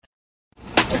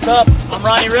What's up? I'm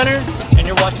Ronnie Renner, and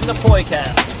you're watching the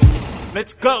Poicast.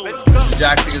 Let's go! This is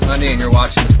Jack Sigismundi, and you're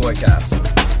watching the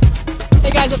Poicast. Hey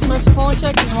guys, it's Marissa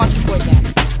Polachek, and you're watching the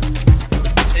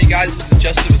Poicast. Hey guys, this is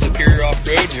Justin with Superior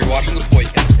Off-Road, and you're watching the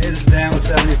Poicast. Hey, this is Dan with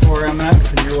 74MX,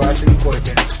 and you're watching the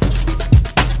Poicast.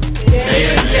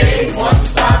 J&J One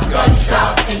Stop Gun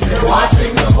Shop, and you're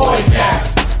watching the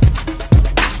Poicast.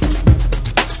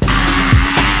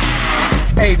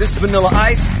 Hey, this is Vanilla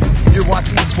Ice, and you're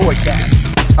watching the Poicast.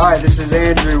 Hi, this is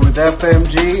Andrew with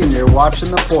FMG, and you're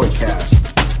watching the Poicast.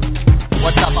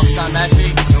 What's up? I'm Sean Messi,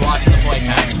 and you're watching the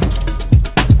Poicast.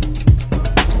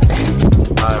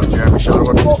 Hi, I'm Jeremy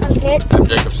Shuttleworth. I'm Pitt. I'm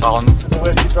Jacob Solomon. The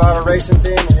Whiskey Throttle Racing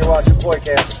Team, and you're watching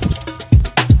Poicast.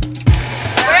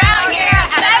 We're out here at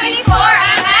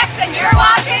 74MX, and you're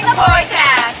watching the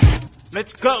Poicast.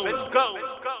 Let's go! Let's go!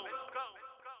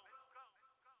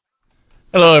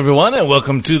 Hello, everyone, and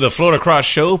welcome to the Floridacross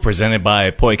Show presented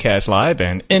by Poicastlive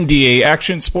and NDA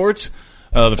Action Sports.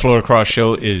 The Floridacross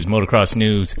Show is motocross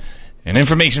news and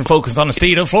information focused on the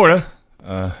state of Florida.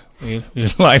 We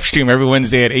live stream every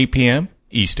Wednesday at 8 p.m.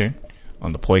 Eastern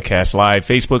on the Poicast Live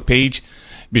Facebook page.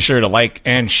 Be sure to like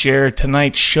and share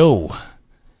tonight's show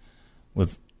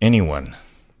with anyone.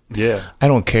 Yeah. I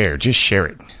don't care. Just share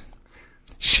it.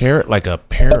 Share it like a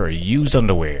pair of used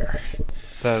underwear.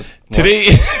 Today,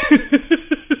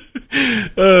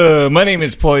 my name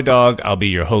is Poi Dog. I'll be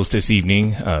your host this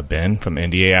evening. Ben from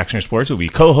NDA Action Sports will be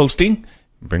co-hosting,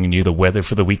 bringing you the weather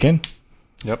for the weekend.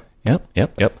 Yep.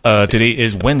 Today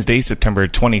is Wednesday, September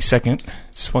 22nd.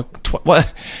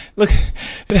 What? Look,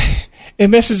 it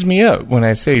messes me up when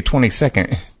I say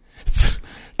 22nd.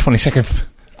 22nd.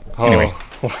 Oh, anyway.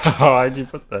 Why'd you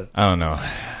put that? I don't know.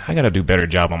 I got to do a better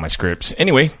job on my scripts.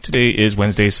 Anyway, today is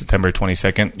Wednesday, September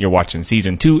 22nd. You're watching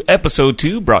Season 2, Episode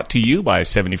 2, brought to you by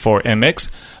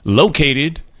 74MX,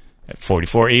 located at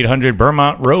 44800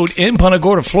 Vermont Road in Punta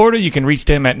Gorda, Florida. You can reach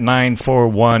them at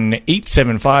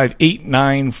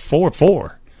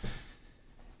 941-875-8944.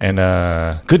 And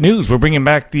good news, we're bringing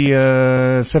back the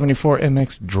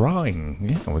 74MX drawing.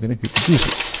 Yeah, we're going to do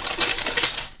it.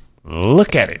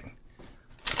 Look at it.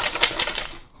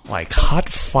 Like hot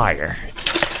fire.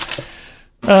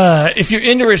 If you're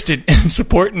interested in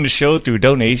supporting the show through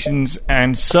donations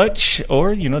and such,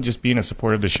 or, just being a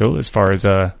supporter of the show as far as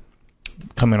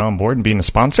coming on board and being a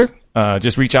sponsor,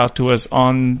 just reach out to us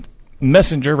on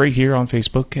Messenger right here on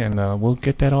Facebook, and we'll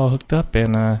get that all hooked up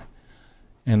and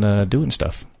doing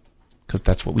stuff, because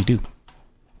that's what we do,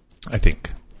 I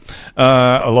think.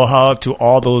 Aloha to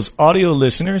all those audio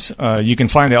listeners. You can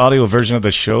find the audio version of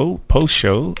the show,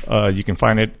 post-show. You can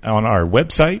find it on our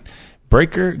website,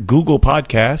 Breaker, Google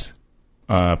Podcasts,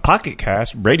 Pocket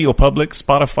Cast, Radio Public,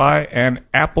 Spotify, and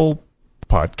Apple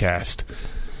Podcast.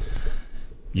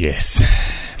 Yes,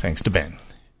 thanks to Ben.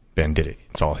 Ben did it.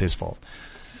 It's all his fault.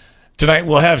 Tonight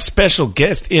we'll have special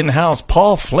guest in-house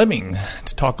Paul Fleming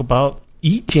to talk about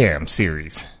E-Jam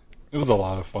series. It was a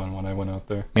lot of fun when I went out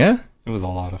there. Yeah? It was a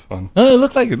lot of fun. It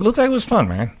looked like it was fun,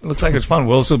 man. It looks like it was fun.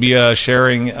 We'll also be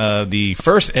sharing the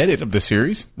first edit of the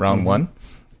series, round one,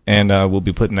 and we'll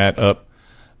be putting that up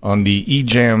on the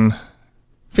eJam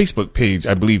Facebook page,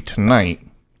 I believe, tonight.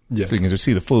 Yeah. So you can just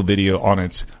see the full video on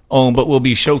its own. But we'll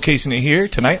be showcasing it here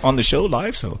tonight on the show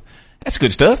live. So that's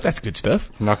good stuff.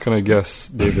 I'm not going to guess,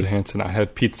 David Hansen. I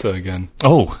had pizza again.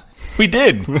 Oh, we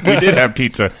did. We did have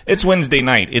pizza. It's Wednesday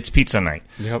night. It's pizza night.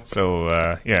 Yep.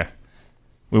 So, yeah.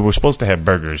 We were supposed to have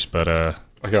burgers, but I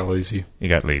got lazy. You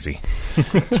got lazy.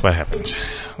 That's what happens.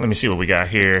 Let me see what we got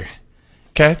here.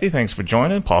 Kathy, thanks for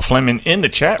joining. Paul Fleming in the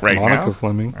chat right now. Monica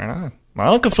Fleming. Right on.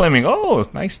 Monica Fleming. Oh,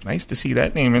 nice to see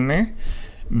that name in there.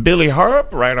 Billy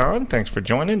Harp, right on. Thanks for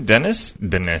joining. Dennis.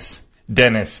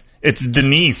 It's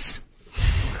Denise.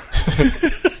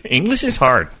 English is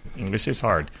hard.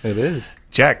 It is.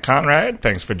 Jack Conrad,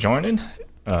 thanks for joining.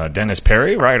 Dennis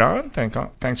Perry, right on.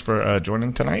 Thanks for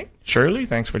joining tonight. Shirley,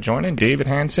 thanks for joining. David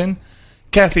Hansen.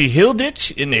 Kathy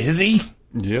Hilditch in the hizzy.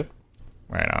 Yep.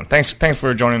 Right on. Thanks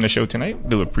for joining the show tonight.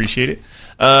 Do appreciate it.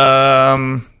 Let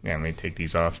me take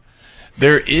these off.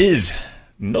 There is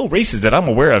no races that I'm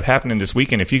aware of happening this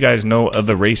weekend. If you guys know of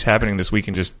the race happening this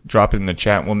weekend, just drop it in the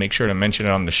chat. We'll make sure to mention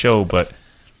it on the show. But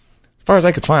as far as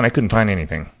I could find, I couldn't find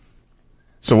anything.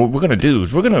 So what we're gonna do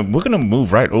is we're gonna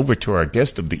move right over to our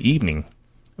guest of the evening.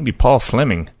 It'll be Paul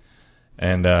Fleming,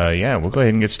 and we'll go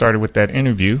ahead and get started with that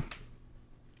interview.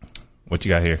 What you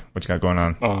got here? What you got going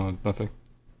on? Nothing.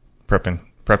 Prepping.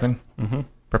 Mm-hmm.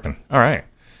 Prepping. All right.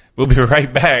 We'll be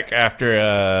right back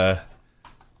after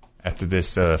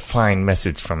this fine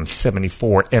message from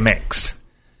 74MX,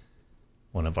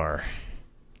 one of our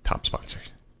top sponsors.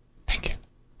 Thank you.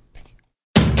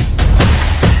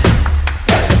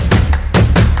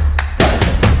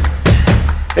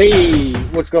 Hey,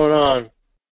 what's going on?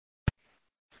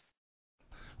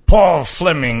 Paul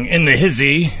Fleming in the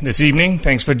hizzy this evening.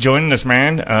 Thanks for joining us,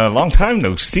 man. Long time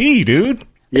no see, dude.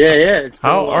 Yeah.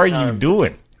 How are you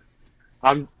doing?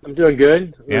 I'm doing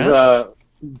good. It was a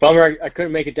bummer I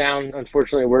couldn't make it down.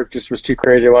 Unfortunately, work just was too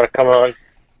crazy. I want to come on,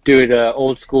 do it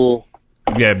old school.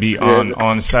 Yeah, be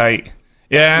on site.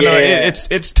 Yeah, I know.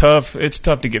 It's tough. It's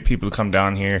tough to get people to come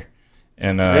down here.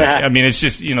 And I mean, it's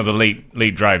just, the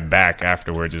late drive back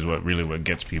afterwards is what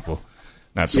gets people.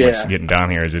 Not so much getting down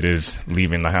here as it is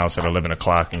leaving the house at 11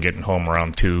 o'clock and getting home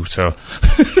around 2. So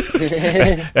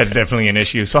that's definitely an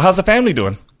issue. So how's the family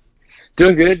doing?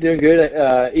 Doing good.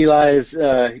 Eli is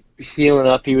healing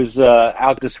up. He was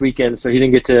out this weekend, so he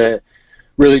didn't get to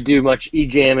really do much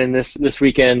e-jamming this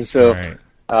weekend. So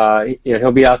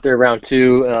he'll be out there around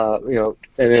 2.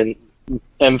 And then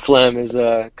Flem is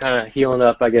kind of healing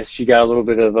up. I guess she got a little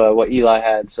bit of what Eli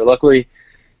had. So luckily,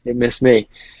 it missed me.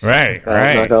 Right.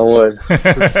 Knock on wood.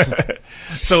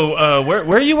 So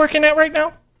where are you working at right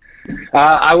now?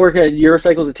 I work at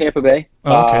Eurocycles at Tampa Bay.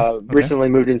 Okay. Recently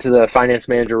moved into the finance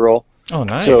manager role. Oh,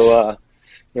 nice. So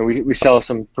we sell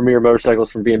some premier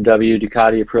motorcycles from BMW,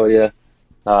 Ducati, Aprilia,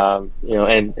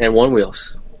 and one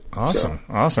wheels. Awesome.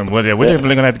 Well, we're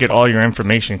definitely going to have to get all your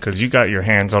information because you got your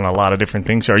hands on a lot of different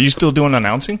things. So are you still doing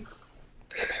announcing?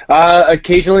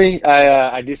 Occasionally,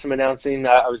 I do some announcing.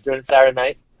 I was doing it Saturday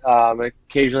night.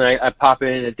 Occasionally, I pop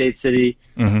in at Dade City.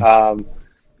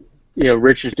 Mm-hmm.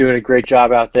 Rich is doing a great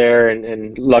job out there,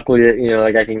 and luckily,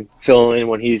 I can fill in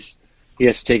when he has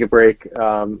to take a break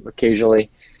occasionally.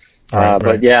 But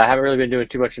I haven't really been doing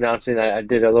too much announcing. I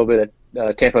did a little bit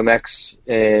at Tampa MX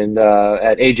and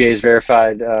at AJ's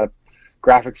verified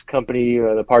graphics company,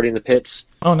 the Party in the Pits.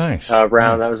 Oh, nice.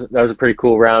 Round. Nice. That was a pretty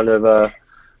cool round of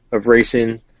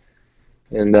racing.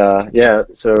 And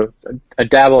so I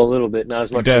dabble a little bit, not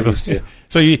as much as I used to.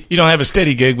 So you don't have a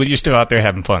steady gig, but you're still out there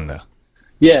having fun, though.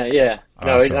 Yeah.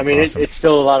 Awesome, It's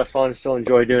still a lot of fun. Still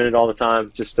enjoy doing it all the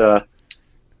time. Just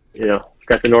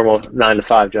got the normal 9 to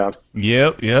 5 job.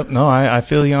 Yep. No, I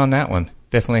feel you on that one.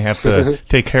 Definitely have to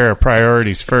take care of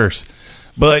priorities first.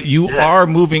 But you are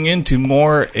moving into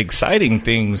more exciting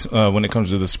things when it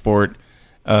comes to the sport.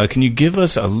 Can you give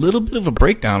us a little bit of a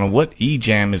breakdown of what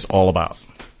E-Jam is all about?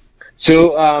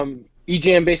 So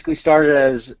E-Jam basically started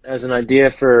as an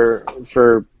idea for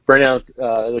renting out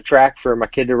the track for my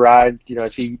kid to ride.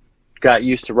 As he got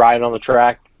used to riding on the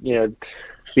track.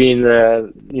 Being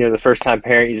the first time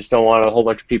parent, you just don't want a whole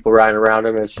bunch of people riding around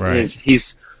him as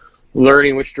he's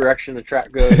learning which direction the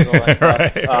track goes and all that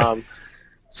stuff. Right.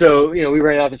 So we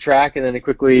ran out the track, and then it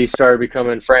quickly started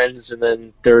becoming friends, and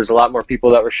then there was a lot more people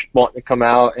that were wanting to come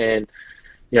out, and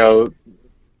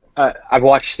I've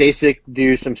watched Stasic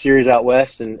do some series out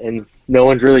west, and no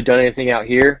one's really done anything out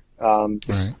here.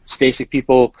 Stasic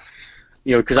people,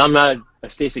 because I'm not a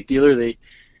Stasic dealer,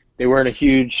 they weren't a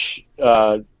huge,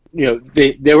 they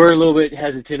were a little bit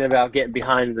hesitant about getting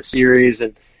behind the series,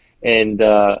 and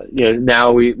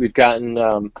now we've gotten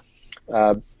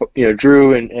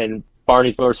Drew and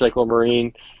Barney's Motorcycle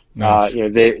Marine. Nice.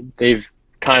 They've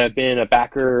kind of been a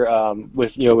backer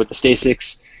with the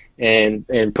Stasics.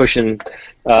 And pushing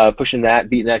that,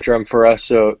 beating that drum for us.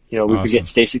 So, we could get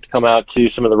Stasic to come out to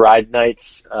some of the ride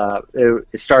nights.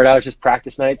 It started out as just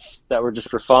practice nights that were just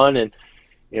for fun. And,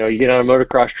 you get on a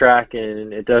motocross track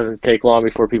and it doesn't take long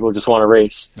before people just want to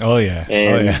race. Oh, yeah.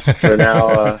 And so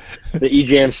now the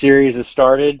E-Jam series has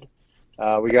started.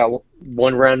 We got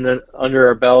one run under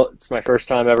our belt. It's my first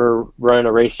time ever running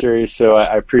a race series. So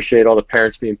I appreciate all the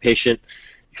parents being patient,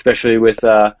 especially with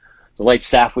the light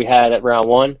staff we had at round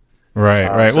 1.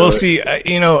 Right. Well, see, I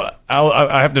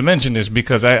have to mention this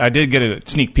because I did get a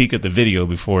sneak peek at the video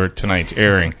before tonight's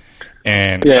airing,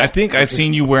 and I think I've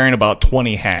seen you wearing about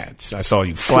 20 hats. I saw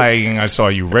you flagging. I saw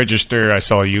you register. I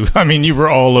saw you. I mean, you were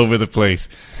all over the place.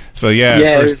 So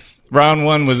round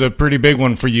 1 was a pretty big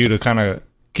one for you to kind of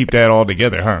keep that all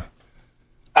together, huh?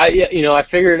 I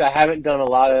figured I haven't done a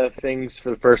lot of things for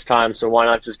the first time, so why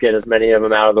not just get as many of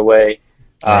them out of the way?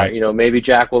 Right. Maybe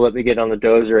Jack will let me get on the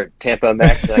dozer at Tampa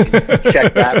MX and I can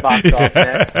check that box off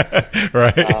next.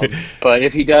 Right. But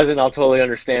if he doesn't, I'll totally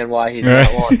understand why he's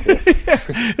not wanting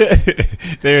to.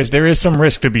 There is some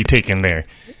risk to be taken there.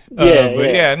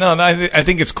 I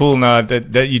think it's cool now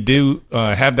that you do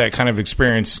have that kind of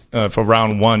experience for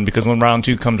round 1, because when round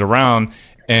 2 comes around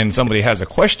and somebody has a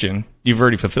question, you've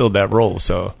already fulfilled that role.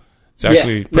 So it's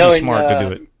actually pretty smart to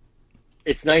do it.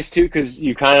 It's nice too because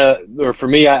you for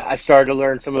me, I started to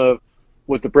learn some of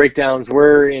what the breakdowns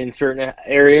were in certain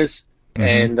areas,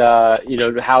 and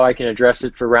how I can address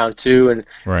it for round 2, and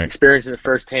experiencing it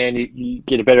firsthand, you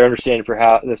get a better understanding for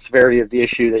how the severity of the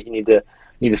issue that you need to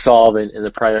need to solve and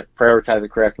prioritize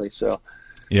it correctly. So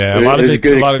yeah, it was a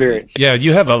good experience. Yeah,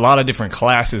 you have a lot of different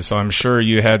classes, so I'm sure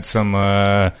you had some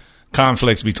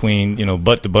conflicts between,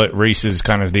 butt-to-butt races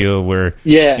kind of deal where,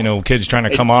 kids trying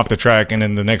to come off the track and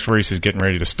then the next race is getting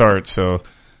ready to start. So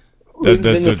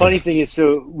the funny thing is,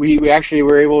 so we actually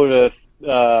were able to,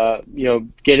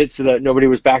 get it so that nobody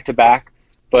was back-to-back,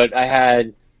 but I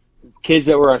had kids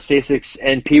that were on Stasics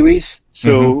and Pee-wees,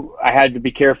 so I had to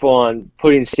be careful on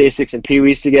putting Stasics and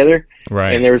Pee-wees together.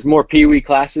 Right. And there was more Pee-wee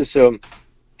classes, so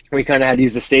we kind of had to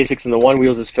use the Stasics and the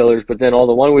one-wheels as fillers, but then all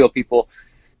the one-wheel people,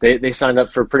 they signed up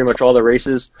for pretty much all the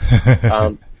races.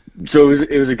 So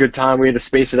it was a good time. We had to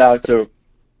space it out, so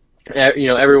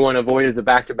everyone avoided the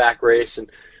back-to-back race. And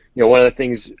one of the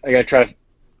things I got to try to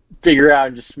figure out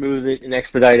and just smooth it and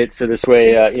expedite it, so this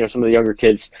way some of the younger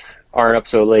kids aren't up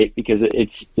so late, because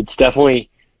it's definitely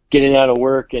getting out of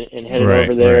work and heading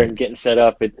over there and getting set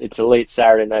up. It's a late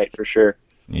Saturday night for sure.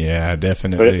 Yeah,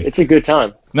 definitely. But it's a good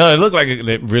time. No,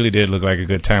 it really did look like a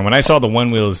good time. When I saw the one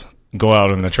wheels go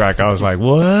out on the track, I was like,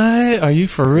 what? Are you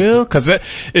for real? Because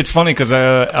it's funny, because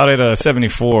out at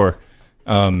 74,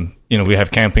 we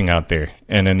have camping out there.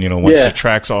 And then, once the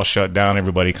track's all shut down,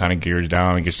 everybody kind of gears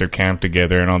down and gets their camp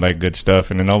together and all that good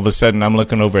stuff. And then all of a sudden, I'm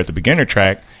looking over at the beginner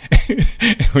track.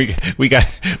 we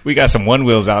got some one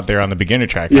wheels out there on the beginner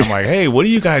track. And I'm like, hey, what are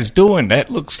you guys doing? That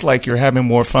looks like you're having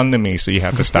more fun than me, so you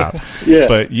have to stop.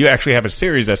 But you actually have a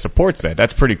series that supports that.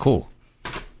 That's pretty cool.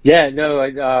 Yeah, no,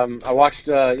 I watched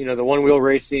the one wheel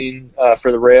racing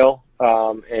for the rail,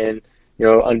 and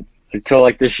until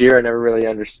like this year, I never really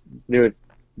knew it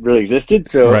really existed.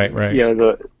 So right.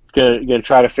 Gonna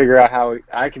try to figure out how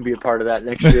I can be a part of that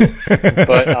next year.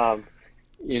 But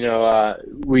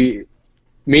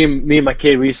me and my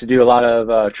kid, we used to do a lot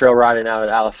of trail riding out at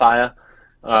Alafaya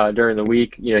during the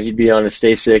week. He'd be on a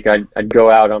Stasic, I'd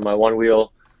go out on my one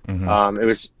wheel. It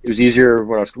was easier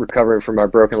when I was recovering from my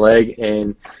broken leg,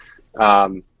 and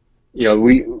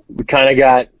we kind of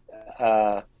got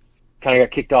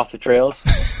kicked off the trails,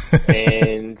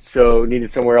 and so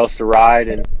needed somewhere else to ride.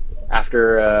 And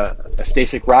after a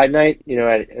Stasic ride night,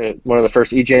 at one of the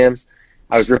first E-Jams,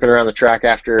 I was ripping around the track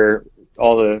after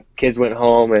all the kids went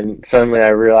home, and suddenly I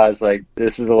realized, like,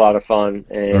 this is a lot of fun,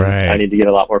 and I need to get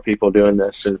a lot more people doing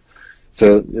this. And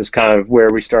so it's kind of where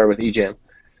we started with E-Jam.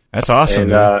 That's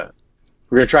awesome. And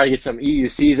we're going to try to get some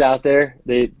EUCs out there.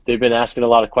 They've been asking a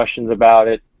lot of questions about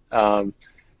it,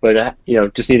 but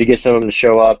just need to get some of them to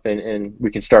show up, and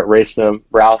we can start racing them.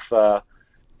 Ralph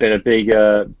been a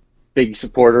big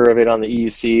supporter of it on the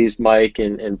EUCs. Mike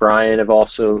and Brian have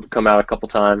also come out a couple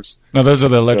times. No, those are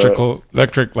the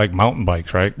electric like mountain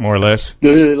bikes, right? More or less.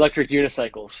 The electric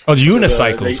unicycles. Oh, the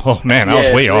unicycles. Oh man, I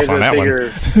was way off on that one.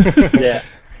 Yeah.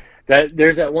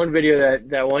 There's that one video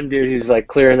that one dude who's like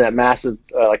clearing that massive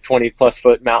 20+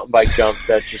 foot mountain bike jump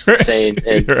that's just insane.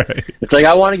 And it's like,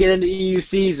 I want to get into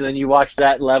EUCs, and then you watch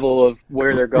that level of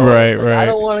where they're going. Right. I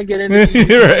don't want to get into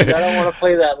EUCs. I don't want to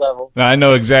play that level. No, I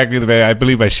know exactly the way. I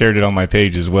believe I shared it on my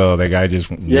page as well. That guy just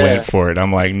went for it.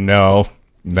 I'm like, no.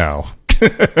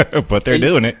 But they're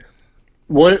doing it.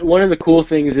 One of the cool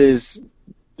things is,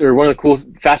 or one of the cool,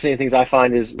 fascinating things I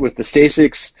find is with the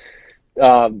Stasics,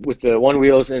 with the one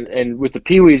wheels and with the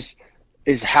Pee-wees,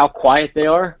 is how quiet they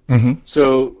are.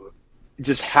 So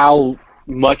just how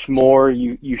much more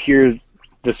you hear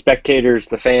the spectators,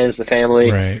 the fans, the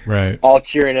family, all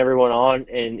cheering everyone on,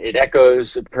 and it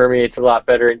echoes, it permeates a lot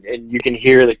better, and you can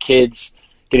hear the kids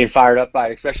getting fired up by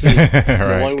it, especially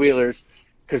the one wheelers,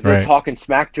 because they're talking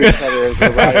smack to each other as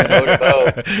they're riding bow to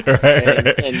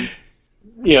bow. And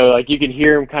like you can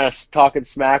hear him kind of talking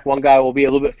smack. One guy will be a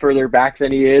little bit further back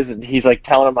than he is, and he's like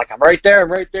telling him, like, I'm right there.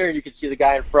 And you can see the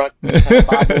guy in front kind of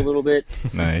bobble a little bit.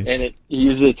 Nice. And he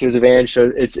uses it to his advantage,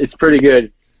 so it's pretty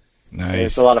good. Nice. And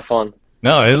it's a lot of fun.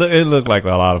 No, it looked like a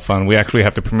lot of fun. We actually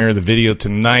have to premiere the video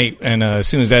tonight, and as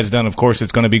soon as that's done, of course,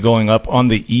 it's going to be going up on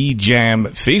the E-Jam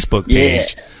Facebook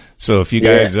page. Yeah. So if you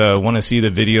guys want to see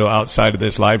the video outside of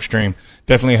this live stream,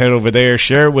 definitely head over there.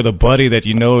 Share it with a buddy that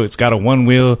you know. It's got a one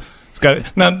wheel.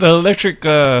 Now, the electric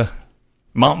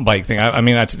mountain bike thing, I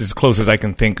mean, that's as close as I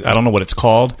can think. I don't know what it's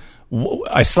called.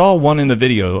 I saw one in the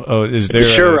video. Is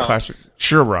there a class?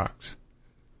 Sure Rocks.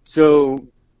 So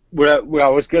what I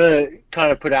was going to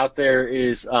kind of put out there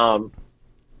is for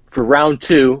round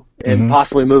 2 and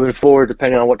possibly moving forward,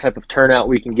 depending on what type of turnout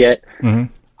we can get,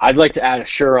 I'd like to add a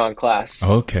Shuron class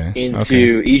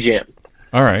into E-Jam.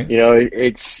 All right.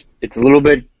 It's a little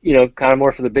bit, kind of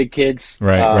more for the big kids.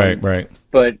 Right.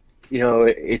 But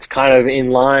it's kind of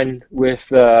in line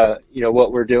with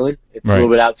what we're doing. It's a little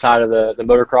bit outside of the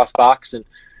motocross box, and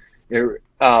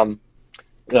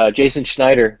Jason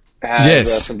Schneider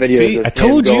has some videos of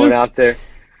him going out there.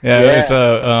 Yeah, it's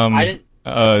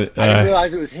I didn't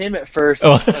realize it was him at first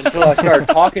until I started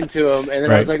talking to him, and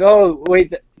then I was like, "Oh,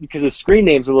 wait," because his screen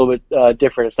name's a little bit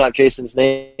different. It's not Jason's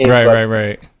name.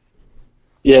 Right.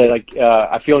 Yeah,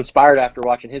 I feel inspired after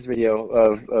watching his video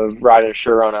of riding a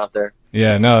Chiron out there.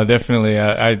 Yeah, no, definitely.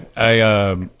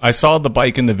 I saw the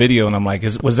bike in the video, and I'm like,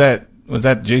 was that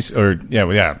Jason? Or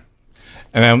yeah.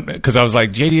 And because I was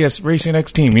like, JDS Racing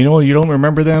X Team, you don't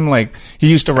remember them? Like,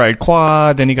 he used to ride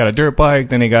quad, then he got a dirt bike,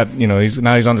 then he got, he's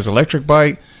on this electric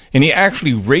bike, and he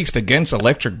actually raced against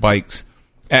electric bikes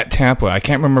at Tampa. I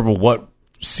can't remember what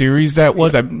series that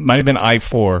was. It might have been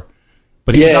I-4,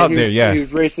 but he was out there. Yeah, he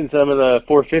was racing some of the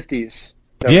 450s.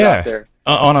 Out there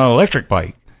on an electric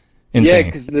bike. Insane. Yeah,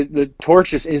 because the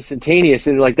torque is instantaneous,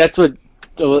 and like that's what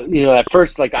at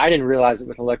first, like I didn't realize it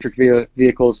with electric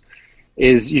vehicles.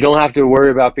 Is you don't have to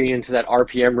worry about being into that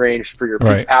RPM range for your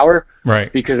peak power,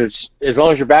 right? Because it's as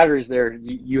long as your battery's there,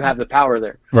 you have the power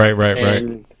there, right.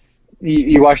 And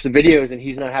you watch the videos, and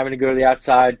he's not having to go to the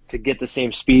outside to get the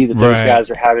same speed that those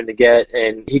guys are having to get,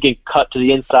 and he can cut to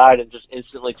the inside and just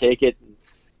instantly take it.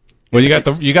 Well, you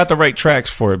got the right tracks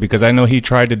for it, because I know he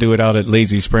tried to do it out at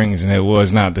Lazy Springs, and it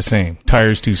was not the same.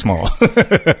 Tires too small.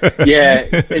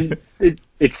 Yeah, and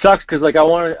it sucks because like I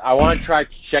want to try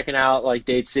checking out like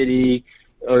Dade City,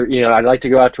 or I'd like to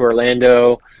go out to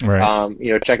Orlando,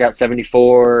 right? Check out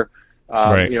 74,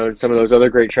 and some of those other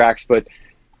great tracks, but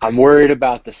I'm worried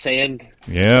about the sand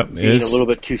being a little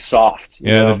bit too soft.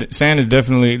 The sand is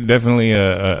definitely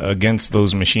against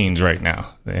those machines right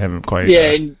now. They haven't quite.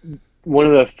 Yeah, and one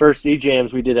of the first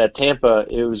E-Jams we did at Tampa,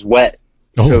 it was wet,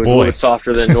 so it was a little bit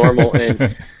softer than normal,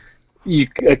 and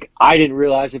I didn't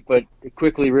realize it, but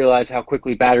quickly realized how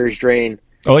quickly batteries drain.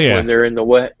 Oh yeah, when they're in the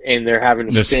wet and they're having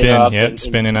to spin up,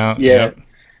 spinning out. Yeah, yep.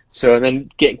 So and then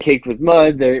getting caked with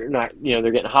mud, they're not,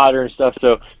 they're getting hotter and stuff.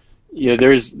 So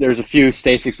there's a few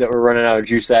Stasics that were running out of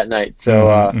juice that night.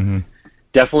 So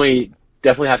definitely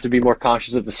have to be more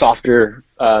conscious of the softer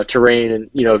terrain.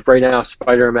 And right now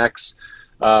Spider MX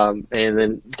and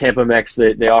then Tampa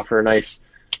MX, they offer a nice,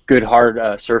 good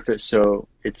hard surface. So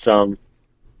it's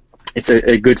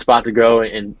a good spot to go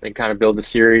and kind of build a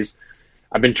series.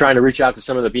 I've been trying to reach out to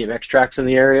some of the BMX tracks in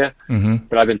the area,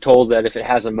 but I've been told that if it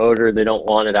has a motor, they don't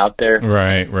want it out there.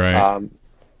 Right.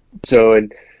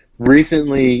 And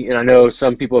recently, and I know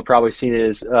some people have probably seen it,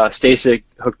 is Stasic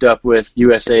hooked up with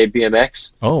USA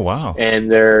BMX. Oh, wow. And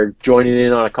they're joining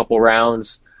in on a couple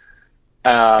rounds.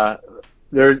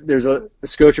 There's a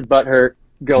Scotia butthurt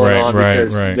going on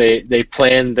because they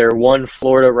planned their one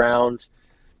Florida round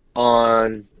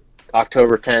on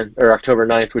October 10th or October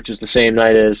 9th, which is the same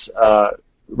night as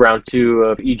round 2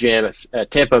 of E-Jam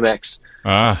at Tampa MX.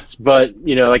 But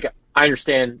I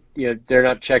understand, they're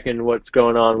not checking what's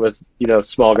going on with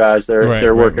small guys.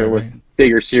 They're working with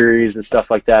bigger series and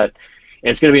stuff like that. And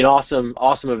it's going to be an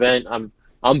awesome event.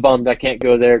 I'm bummed I can't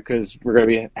go there because we're going to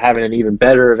be having an even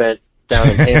better event down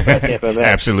in Tampa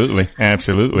MX.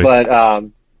 Absolutely. But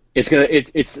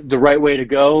it's the right way to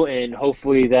go, and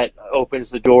hopefully that opens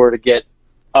the door to get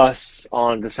us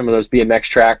onto some of those BMX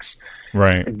tracks.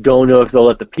 Right. I don't know if they'll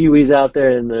let the Pee-wees out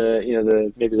there in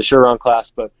the maybe the Chiron class,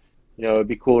 but it'd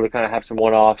be cool to kind of have some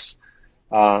one-offs.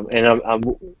 And I'm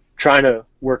trying to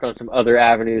work on some other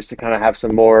avenues to kind of have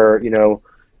some more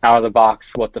out of the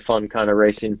box, what the fun kind of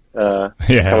racing. I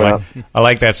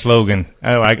like that slogan.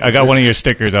 I got one of your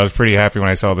stickers. I was pretty happy when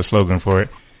I saw the slogan for it.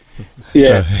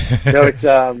 Yeah, no,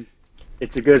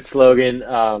 it's a good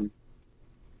slogan.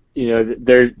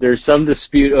 There's some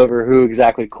dispute over who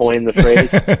exactly coined the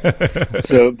phrase.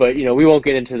 So, but we won't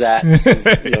get into that.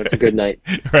 It's a good night.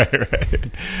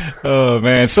 Right. Oh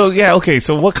man. So yeah, okay.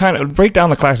 So what kind of break down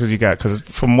the classes you got? Because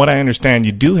from what I understand,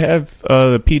 you do have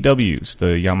the PWs,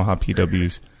 the Yamaha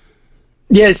PWs.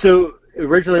 Yeah. So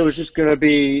originally it was just going to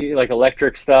be like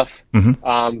electric stuff,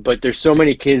 but there's so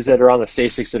many kids that are on the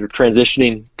Stasics that are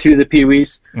transitioning to the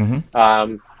Pee-wees.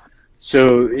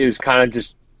 So it was kind of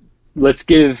just, let's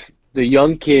give the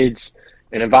young kids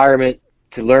an environment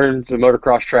to learn the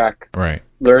motocross track,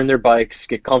 learn their bikes,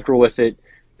 get comfortable with it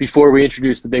before we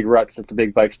introduce the big ruts that the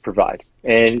big bikes provide.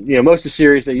 And most of the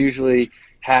series, they usually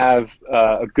have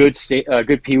a good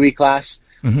Pee-wee class.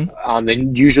 They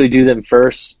usually do them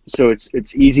first, so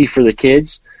it's easy for the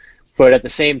kids. But at the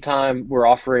same time, we're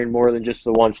offering more than just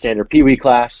the one standard Pee-wee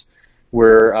class.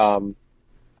 We're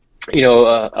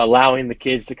allowing the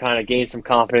kids to kind of gain some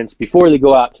confidence before they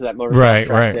go out to that motocross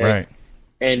track day. Right.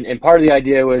 And part of the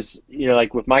idea was,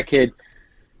 like with my kid,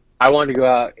 I wanted to go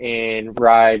out and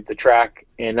ride the track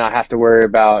and not have to worry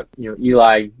about,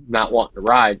 Eli not wanting to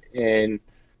ride. And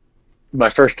my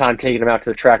first time taking him out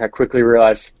to the track, I quickly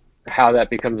realized how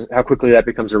quickly that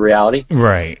becomes a reality.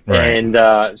 Right.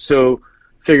 And so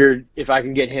figured if I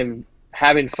can get him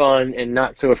having fun and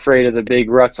not so afraid of the big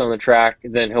ruts on the track,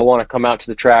 then he'll want to come out to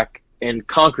the track and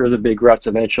conquer the big ruts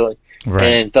eventually,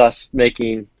 and thus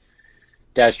making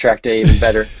Dad's Track Day even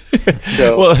better.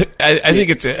 So, well, I think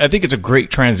it's a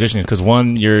great transition because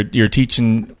one, you're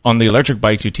teaching on the electric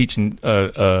bikes, you're teaching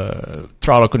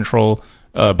throttle control,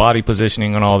 body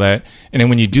positioning, and all that, and then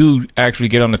when you do actually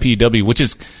get on the PW, which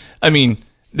is, I mean,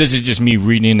 this is just me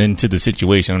reading into the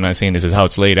situation. I'm not saying this is how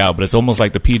it's laid out, but it's almost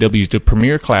like the PW is the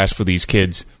premier class for these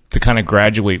kids to kind of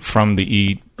graduate from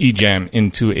the E-Jam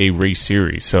into a race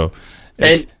series. So,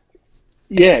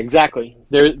 yeah, exactly.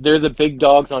 They're the big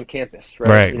dogs on campus,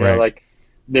 right? Like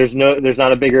there's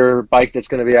not a bigger bike that's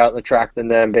going to be out on the track than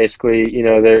them. Basically,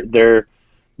 they're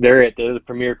the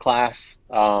premier class.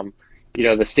 The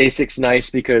Stasik's nice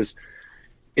because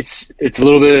it's a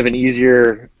little bit of an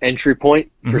easier entry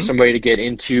point for somebody to get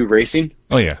into racing.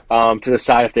 Oh yeah. To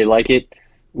decide if they like it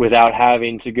without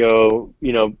having to go,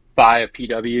 buy a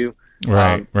PW.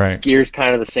 Right. Gear's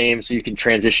kind of the same, so you can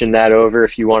transition that over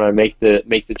if you want to make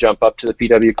the jump up to the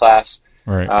PW class.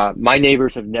 Right. My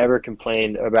neighbors have never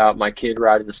complained about my kid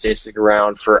riding the Stasik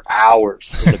around for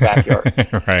hours in the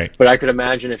backyard. Right. But I could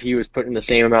imagine if he was putting the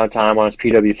same amount of time on his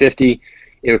PW50,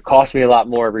 it would cost me a lot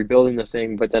more rebuilding the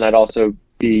thing, but then I'd also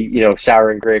be,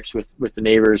 souring grapes with the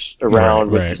neighbors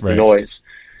around with just the noise.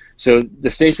 So the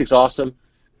Stasik's awesome.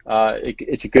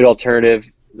 It's a good alternative.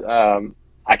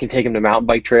 I can take him to mountain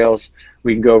bike trails.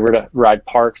 We can go over to ride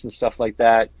parks and stuff like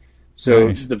that.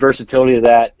 So the versatility of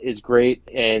that is great,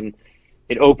 and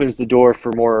it opens the door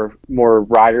for more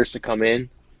riders to come in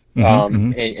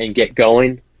and get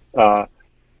going. I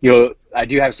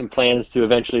do have some plans to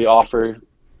eventually offer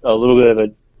a little bit of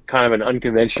a kind of an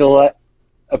unconventional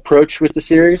approach with the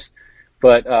series,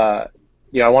 but I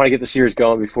want to get the series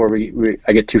going before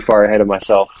I get too far ahead of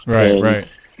myself. Right.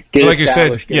 Like you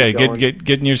said,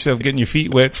 getting your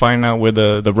feet wet, finding out where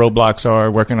the roadblocks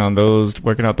are, working on those,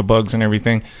 working out the bugs and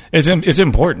everything. It's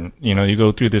important. You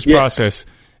go through this process,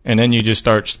 and then you just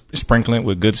start sprinkling it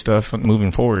with good stuff and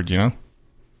moving forward. Yeah,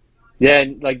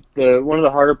 and like one of the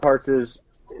harder parts is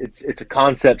it's a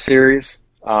concept series.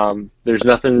 There's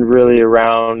nothing really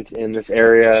around in this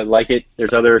area like it.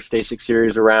 There's other Stasik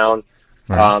series around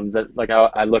that like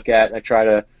I look at and I try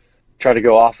to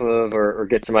go off of or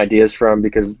get some ideas from,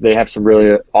 because they have some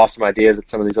really awesome ideas at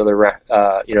some of these other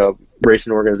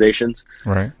racing organizations.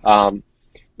 Right.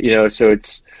 So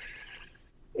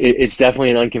it's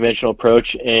definitely an unconventional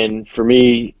approach, and for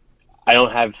me, I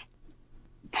don't have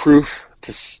proof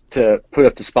to put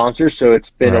up to sponsors, so it's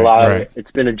been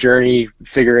it's been a journey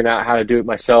figuring out how to do it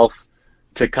myself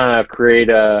to kind of create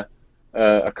a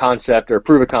concept or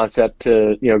prove a concept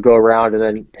to go around and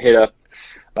then hit up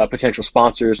potential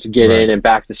sponsors to get in and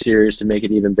back the series to make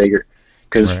it even bigger.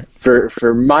 Because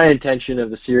for my intention of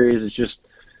the series is just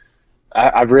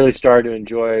I've really started to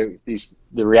enjoy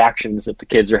the reactions that the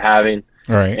kids are having,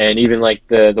 and even like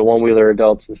the one-wheeler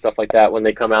adults and stuff like that when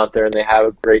they come out there and they have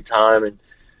a great time, and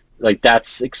like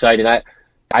that's exciting. I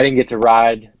didn't get to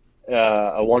ride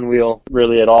a one-wheel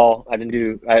really at all. I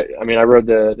rode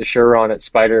the Chiron at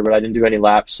Spider, but I didn't do any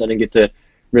laps. I didn't get to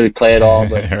really play it all,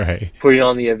 but putting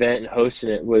on the event and hosting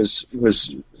it was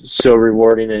so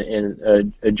rewarding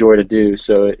and a joy to do.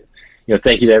 So,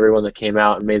 thank you to everyone that came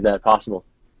out and made that possible.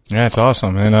 Yeah, it's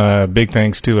awesome. And big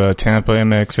thanks to Tampa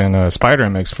MX and Spider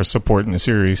MX for supporting the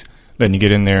series, letting you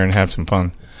get in there and have some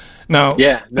fun. Now,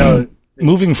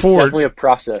 moving forward, definitely a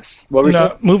process. What were you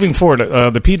saying? Moving forward,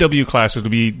 the PW classes will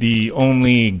be the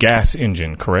only gas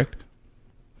engine, correct?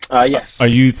 Yes. Are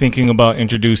you thinking about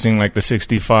introducing like the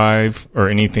 65 or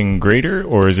anything greater,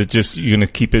 or is it just you're going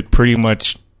to keep it pretty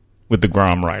much with the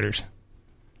Grom riders?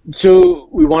 So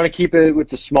we want to keep it with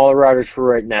the smaller riders for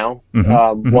right now.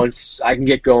 Once I can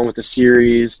get going with the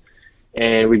series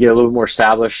and we get a little bit more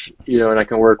established, and I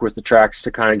can work with the tracks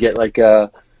to kind of get like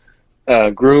a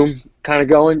groom kind of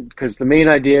going, because the main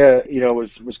idea,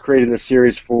 was creating this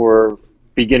series for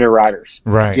beginner riders.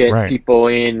 Get people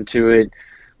into it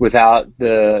without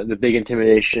the big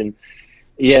intimidation.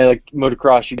 Yeah, like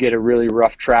motocross, you get a really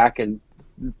rough track, and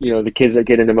the kids that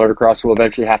get into motocross will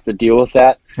eventually have to deal with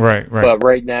that. Right. But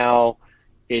right now,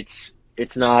 it's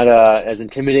not as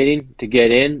intimidating to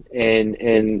get in,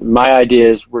 and my idea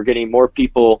is we're getting more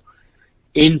people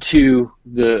into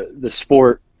the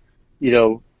sport,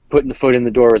 putting the foot in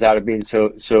the door without it being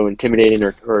so intimidating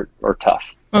or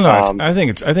tough. No, I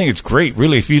think it's great,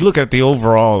 really. If you look at the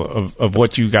overall of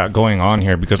what you got going on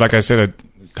here, because like I said, I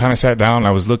kind of sat down,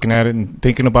 I was looking at it and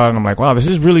thinking about it, and I'm like, wow, this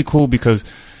is really cool, because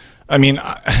I mean,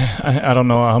 I don't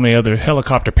know how many other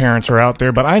helicopter parents are out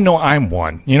there, but I know I'm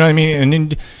one. You know what I mean? And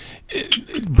then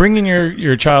bringing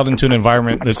your child into an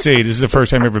environment, let's say this is the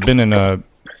first time I've ever been in a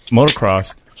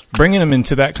motocross, bringing them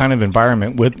into that kind of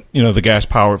environment with, the gas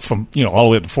power from, all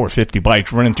the way up to 450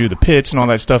 bikes running through the pits and all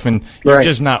that stuff, and you're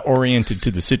just not oriented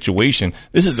to the situation.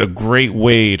 This is a great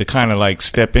way to kind of like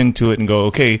step into it and go,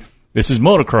 okay, this is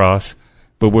motocross,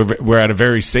 but we're at a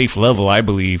very safe level, I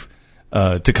believe.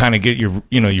 To kind of get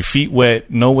your feet wet,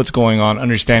 know what's going on,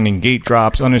 understanding gate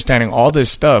drops, understanding all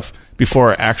this stuff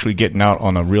before actually getting out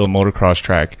on a real motocross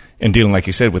track and dealing, like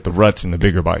you said, with the ruts and the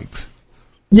bigger bikes.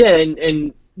 Yeah,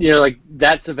 and like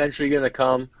that's eventually going to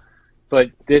come,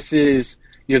 but this is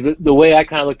the way I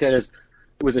kind of looked at it is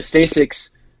with the Stasics,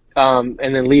 and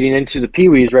then leading into the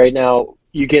Pee-wees right now,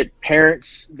 you get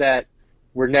parents that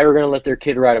were never going to let their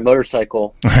kid ride a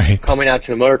motorcycle coming out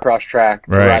to a motocross track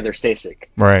to ride their Stasic.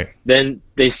 Right. Then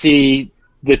they see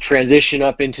the transition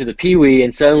up into the Pee-wee,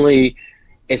 and suddenly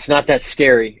it's not that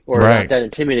scary or not that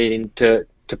intimidating to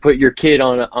put your kid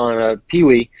on a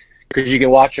Pee-wee, because you can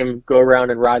watch them go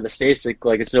around and ride the Stasic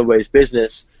like it's nobody's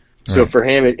business. Right. So for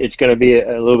him, it's going to be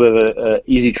a little bit of a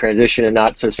easy transition and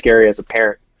not so scary as a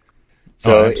parent.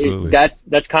 So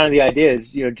that's kind of the idea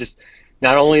is, just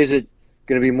not only is it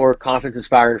going to be more confidence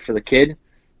inspiring for the kid,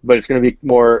 but it's going to be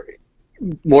more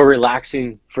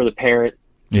relaxing for the parent.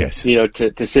 Yes.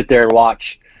 To sit there and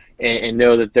watch and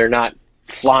know that they're not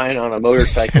flying on a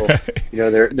motorcycle.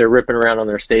 They're ripping around on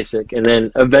their Stasic, and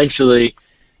then eventually,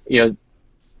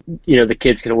 the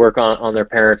kids can work on their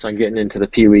parents on getting into the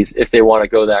Pee-wees if they want to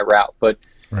go that route. But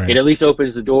it at least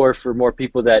opens the door for more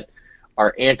people that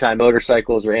are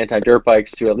anti-motorcycles or anti-dirt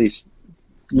bikes to at least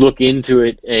look into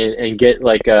it and get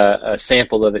like a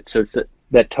sample of it. So it's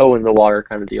that toe in the water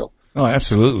kind of deal. Oh,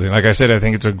 absolutely. Like I said, I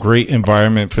think it's a great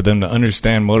environment for them to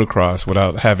understand motocross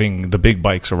without having the big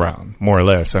bikes around, more or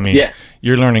less. I mean,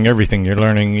 you're learning everything. You're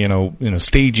learning,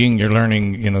 staging. You're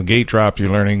learning, gate drops.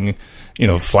 You're learning,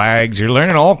 flags. You're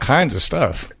learning all kinds of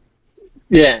stuff.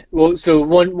 Yeah. Well, so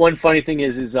one funny thing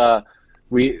is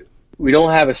we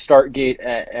don't have a start gate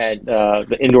at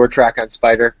the indoor track on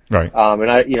Spider. Right. And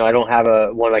I don't have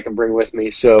one I can bring with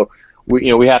me. So we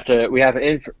have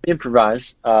to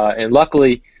improvise. And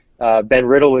luckily, Ben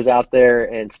Riddle was out there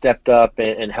and stepped up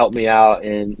and helped me out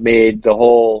and made the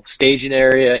whole staging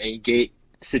area and gate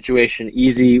situation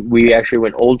easy. We actually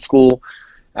went old school.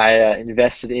 I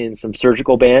invested in some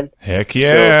surgical band. Heck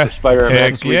yeah. So for Spider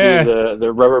MX, we do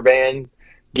the rubber band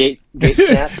gate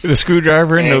snaps. The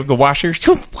screwdriver and the washers.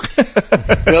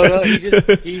 No,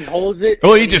 he holds it.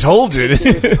 Oh, he just holds it.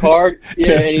 The card,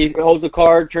 and he holds the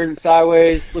card, turns it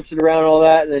sideways, flips it around, all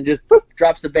that, and then just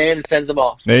drops the band and sends them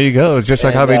off. There you go. It's just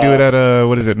like how they do it at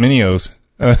Minios.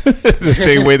 The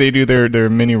same way they do their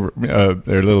mini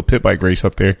their little pit bike race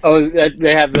up there. Oh,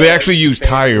 they have. They actually use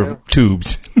tire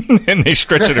tubes and they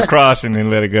stretch it across and then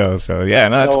let it go. So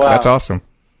that's awesome.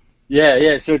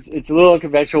 Yeah. So it's a little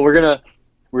unconventional. We're gonna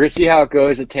see how it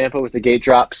goes at Tampa with the gate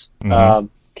drops. Mm-hmm.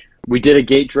 We did a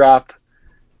gate drop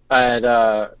at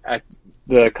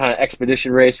the kind of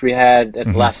expedition race we had at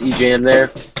the last E-Jam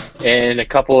there, and a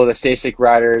couple of the Stasic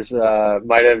riders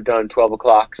might have done 12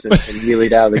 o'clocks and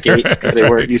wheelied out of the gate because they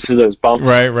weren't used to those bumps.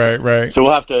 Right. So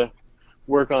we'll have to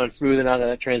work on smoothing out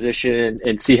that transition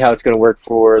and see how it's going to work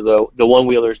for the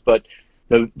one-wheelers. But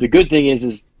the good thing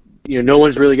is no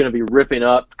one's really going to be ripping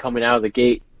up coming out of the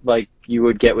gate like you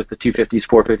would get with the 250s,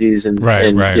 450s, and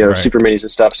super minis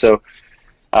and stuff. So,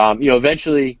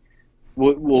 eventually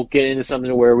we'll get into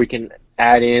something where we can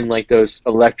add in like those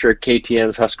electric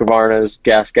KTMs, Husqvarnas,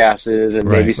 gases, and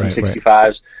maybe some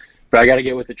 65s. But I got to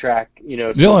get with the track,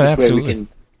 so this way we can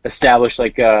establish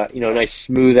like a nice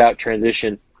smooth out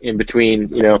transition in between,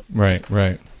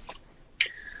 Right.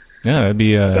 Yeah, that'd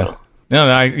be.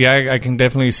 I can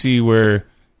definitely see where.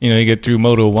 You get through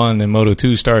Moto 1, then Moto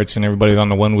 2 starts, and everybody's on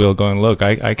the one wheel going, look,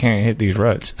 I can't hit these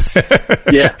ruts.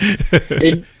 Yeah.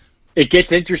 It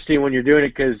gets interesting when you're doing it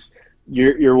because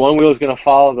your one wheel is going to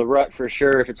follow the rut for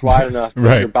sure if it's wide enough.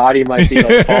 But your body might be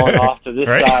like falling off to this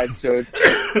side. So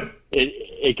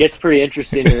it gets pretty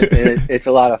interesting, and it's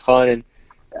a lot of fun. And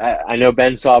I know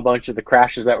Ben saw a bunch of the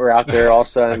crashes that were out there. All of a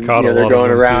sudden, they're going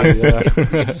around. And, you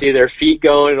can see their feet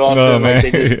going, and all of a sudden like,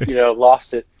 they just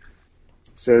lost it.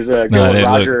 So there's a girl,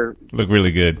 Roger. Look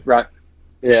really good.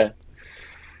 Yeah.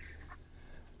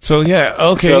 So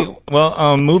okay. So,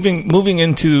 well, moving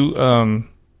into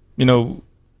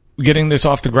getting this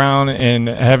off the ground and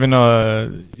having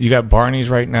you got Barney's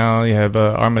right now. You have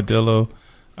Armadillo.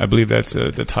 I believe that's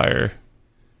the tire.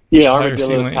 Yeah,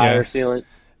 Armadillo's tire sealant.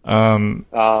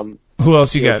 Who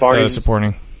else you got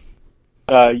supporting?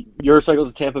 Eurocycles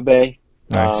of Tampa Bay.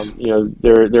 Nice.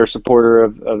 They're a supporter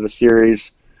of the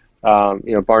series.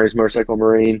 Barney's Motorcycle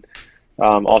Marine,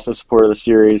 also a supporter of the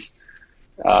series.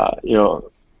 The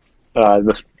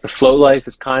Float Life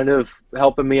is kind of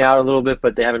helping me out a little bit,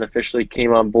 but they haven't officially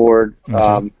came on board.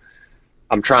 Okay.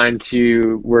 I'm trying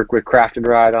to work with Craft and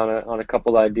Ride on a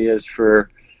couple of ideas for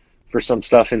some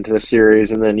stuff into the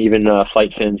series, and then even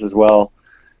Flight Fins as well.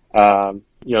 And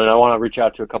I want to reach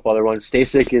out to a couple other ones.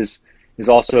 Stasic is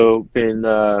also been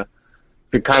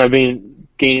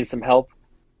gaining some help.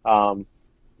 We're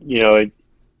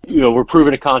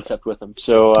proving a concept with them.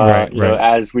 So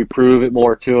as we prove it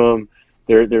more to them,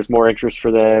 there's more interest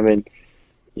for them, and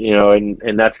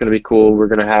that's going to be cool. We're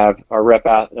going to have our rep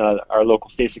out, our local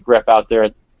Stasic rep out there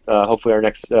at hopefully our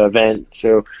next event,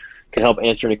 so can help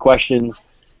answer any questions.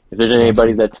 If there's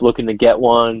anybody that's looking to get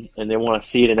one and they want to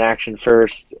see it in action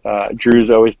first, Drew's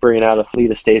always bringing out a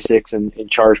fleet of Stasics and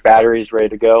charged batteries ready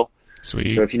to go.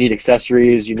 Sweet. So if you need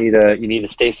accessories, you need a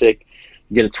Stasic,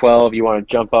 you get a 12, you want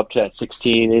to jump up to that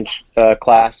 16-inch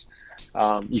class,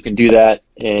 you can do that.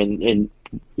 And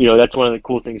that's one of the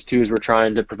cool things too, is we're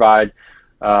trying to provide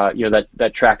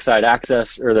that trackside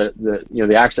access, or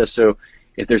the access. So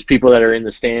if there's people that are in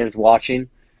the stands watching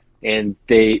and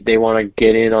they want to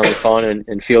get in on the fun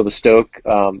and feel the stoke,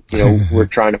 we're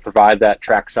trying to provide that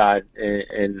trackside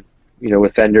and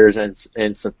with vendors and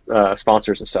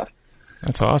sponsors and stuff.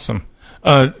 That's awesome.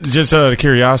 Just out of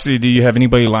curiosity, do you have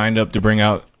anybody lined up to bring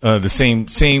out the same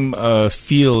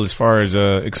feel as far as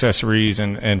accessories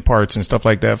and parts and stuff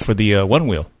like that for the one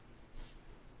wheel?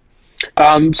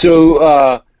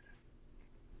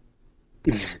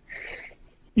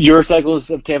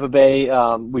 Eurocycles of Tampa Bay,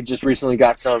 we just recently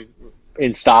got some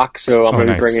in stock, so I'm going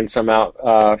to be bringing some out,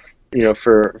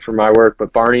 for my work.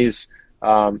 But Barney's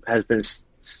has been.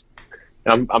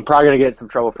 I'm probably going to get in some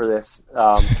trouble for this,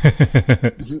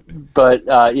 but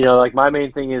my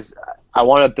main thing is I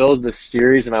want to build the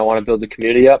series and I want to build the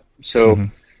community up. So,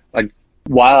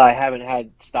 while I haven't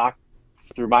had stock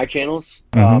through my channels,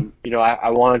 I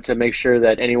wanted to make sure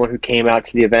that anyone who came out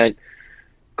to the event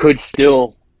could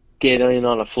still get in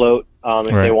on a float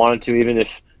if they wanted to, even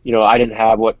if I didn't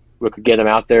have what could get them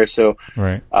out there. So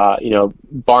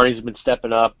Barney's been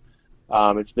stepping up.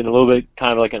 It's been a little bit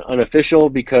kind of like an unofficial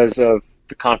because of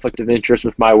the conflict of interest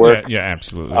with my work. Yeah,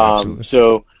 absolutely.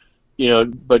 So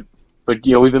but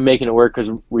we've been making it work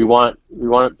because we want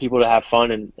people to have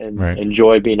fun and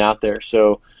enjoy being out there.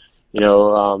 So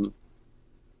Eurocycles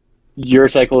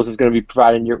is going to be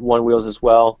providing your one wheels as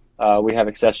well. We have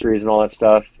accessories and all that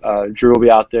stuff. Drew will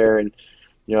be out there, and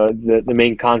the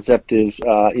main concept is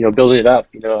building it up.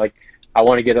 I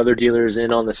want to get other dealers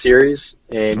in on the series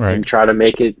and try to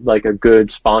make it like a good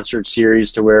sponsored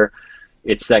series to where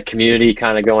it's that community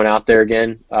kind of going out there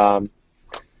again. One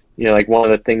of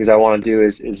the things I want to do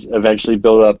is eventually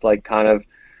build up like kind of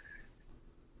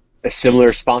a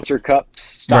similar sponsor cup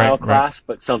style class,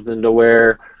 but something to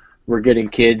where we're getting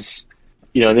kids,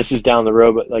 and this is down the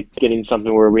road, but like getting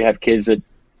something where we have kids that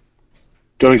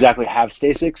don't exactly have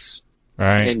Stasics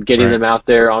and getting them out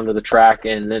there onto the track,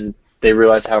 and then they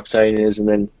realize how exciting it is, and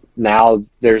then now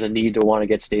there's a need to want to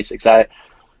get Stasics.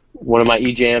 One of my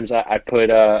e-jams, I put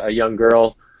a young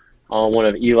girl on one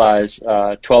of Eli's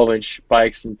 12-inch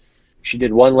bikes, and she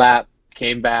did one lap,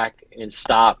 came back, and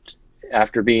stopped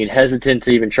after being hesitant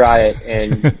to even try it,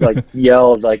 and like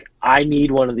yelled like, "I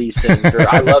need one of these things," or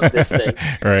 "I love this thing."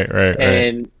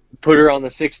 And put her on the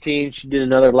 16. She did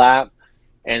another lap,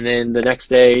 and then the next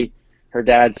day, her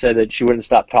dad said that she wouldn't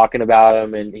stop talking about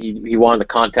him, and he wanted the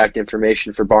contact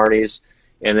information for Barney's,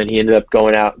 and then he ended up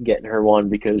going out and getting her one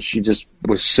because she just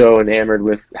was so enamored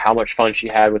with how much fun she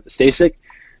had with the Stasic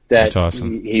that That's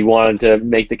awesome. he wanted to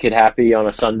make the kid happy on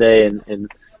a Sunday,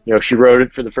 and she rode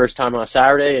it for the first time on a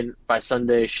Saturday, and by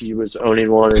Sunday she was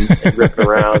owning one and ripping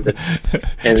around.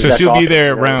 And so that's she'll awesome, be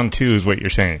there at round 2 is what you're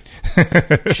saying.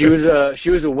 She was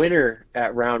a winner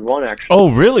at round 1, actually.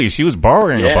 Oh, really? She was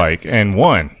borrowing a bike and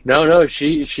won. No,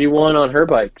 she won on her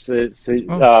bike. So,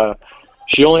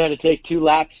 she only had to take 2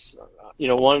 laps.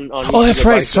 One on. Oh, that's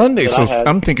right, Sunday. So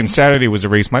I'm thinking Saturday was the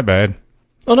race. My bad.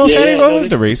 Oh no, Saturday was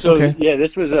the race. So, okay. Yeah,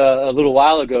 this was a little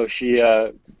while ago. She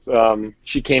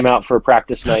came out for a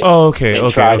practice night. Oh, okay. I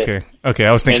was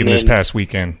thinking then, this past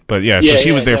weekend, but so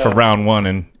she was there for round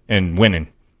 1 and winning.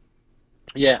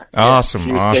 Yeah.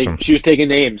 Awesome. She was taking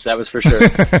names. That was for sure.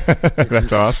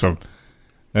 That's awesome.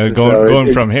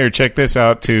 Going from here, check this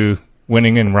out, to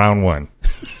winning in round 1.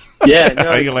 Yeah. No,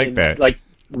 how you like that? Like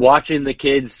watching the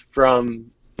kids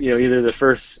from either the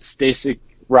first Stasic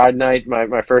ride night,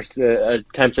 my first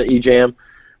attempts at eJam,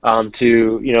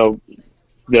 to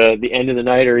the end of the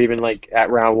night, or even like at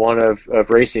round 1 of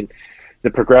racing. the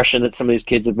progression that some of these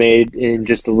kids have made in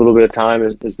just a little bit of time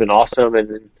has been awesome. And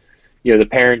then, the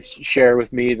parents share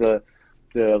with me the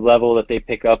level that they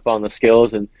pick up on the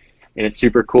skills, and it's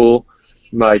super cool.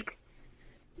 Like,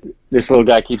 this little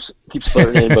guy keeps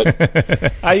flirting in,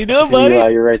 but how you doing, buddy?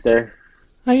 You're right there.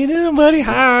 How you doing, buddy?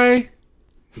 Hi.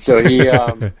 So he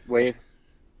wave.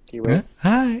 Can you wave?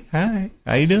 Hi.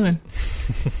 How you doing?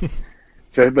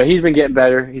 But he's been getting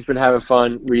better. He's been having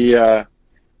fun.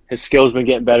 His skills been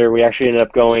getting better. We actually ended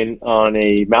up going on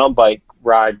a mountain bike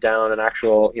ride down an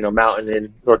actual mountain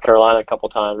in North Carolina a couple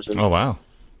times. And oh wow!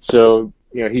 So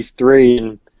he's 3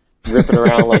 and ripping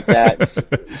around like that.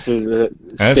 So the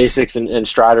Stasics and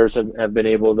Striders have been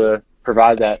able to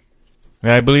provide that.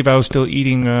 I believe I was still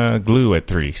eating glue at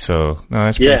 3, so no,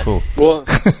 that's pretty cool. Well,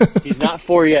 he's not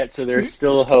 4 yet, so there's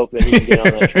still hope that he can get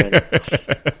on that train.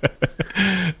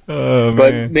 Oh,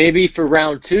 but man. maybe for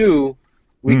round 2,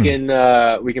 we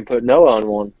can put Noah on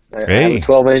one. I have a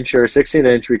 12-inch or a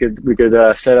 16-inch. We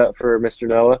could set up for Mr.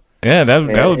 Noah. Yeah,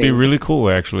 that would be really cool,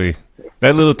 actually.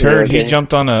 That little turd, he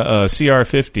jumped on a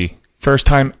CR50, first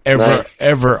time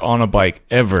ever on a bike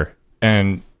ever,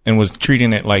 and was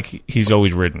treating it like he's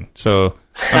always ridden. So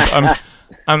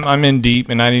I'm in deep,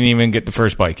 and I didn't even get the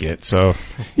first bike yet. So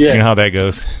you know how that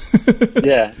goes.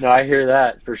 Yeah, no, I hear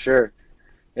that for sure.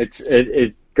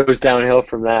 It goes downhill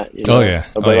from that. Oh yeah,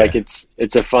 but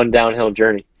it's a fun downhill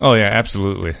journey. Oh yeah,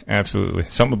 absolutely.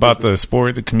 Something about the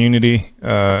sport, the community,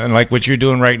 and like what you're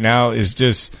doing right now is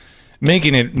just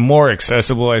making it more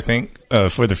accessible. I think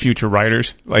for the future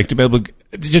riders, like to be able to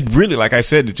just really, like I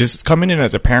said, just coming in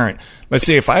as a parent. Let's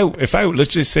say if I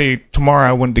let's just say tomorrow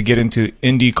I wanted to get into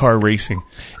IndyCar racing,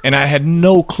 and I had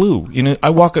no clue. I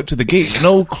walk up to the gate,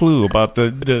 no clue about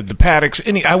the paddocks.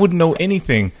 I wouldn't know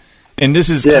anything. And this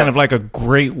is kind of like a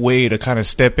great way to kind of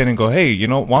step in and go, hey,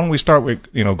 why don't we start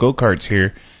with go-karts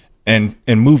here, and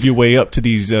move your way up to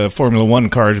these Formula One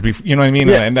cars. You know what I mean?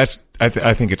 Yeah. And that's I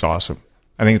think it's awesome.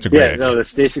 I think it's a great idea. No, the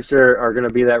Stasics are going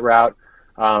to be that route.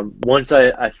 Once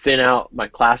I thin out my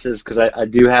classes, because I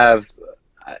do have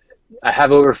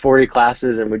over 40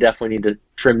 classes, and we definitely need to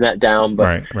trim that down.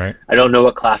 But right. I don't know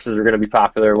what classes are going to be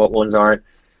popular, what ones aren't.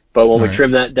 But when we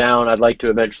trim that down, I'd like to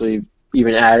eventually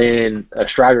even add in a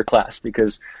Strider class,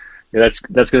 because that's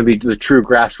going to be the true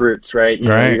grassroots, right?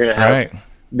 You're going to have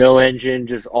no engine,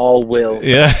 just all will.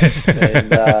 Yeah.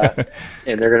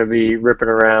 and they're going to be ripping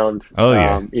around. Oh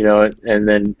yeah.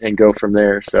 And go from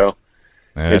there. So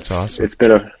that's awesome. It's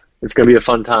going to be a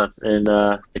fun time.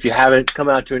 And if you haven't come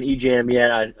out to an eJam yet,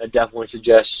 I definitely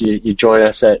suggest you join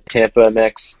us at Tampa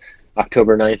MX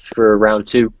October 9th for round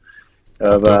 2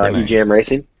 of eJam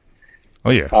racing.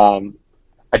 Oh yeah.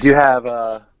 I do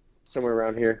have somewhere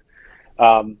around here.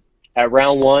 At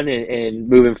round 1 and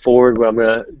moving forward, what I'm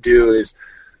going to do is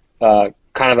kind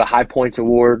of a high points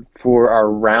award for our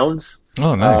rounds.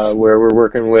 Oh, nice. Where we're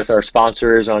working with our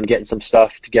sponsors on getting some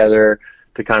stuff together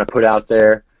to kind of put out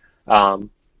there.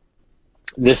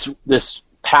 This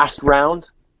past round,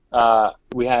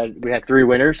 we had 3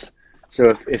 winners.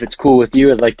 So if it's cool with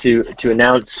you, I'd like to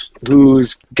announce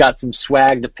who's got some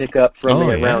swag to pick up from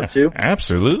me at round 2.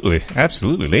 Absolutely.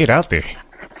 Lay it out there.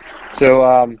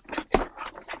 So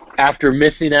after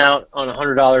missing out on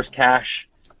 $100 cash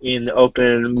in the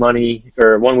open money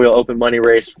or one-wheel open money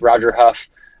race, Roger Huff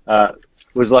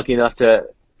was lucky enough to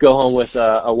go home with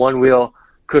a one-wheel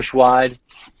Cush Wide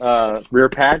rear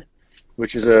pad,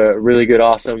 which is a really good,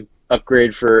 awesome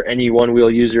upgrade for any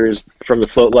one-wheel users from the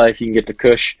Float Life. You can get the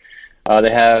Cush.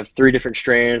 They have 3 different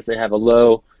strands. They have a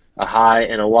low, a high,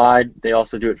 and a wide. They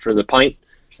also do it for the pint.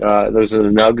 Those are the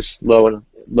nugs,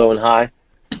 low and high.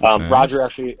 Nice. Roger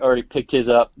actually already picked his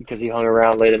up because he hung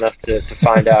around late enough to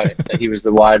find out that he was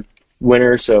the wide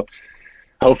winner. So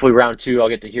hopefully round 2 I'll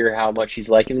get to hear how much he's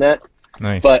liking that.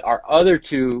 Nice. But our other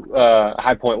 2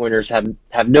 high point winners have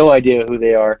no idea who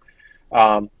they are.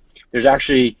 There's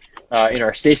actually in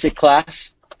our Stasic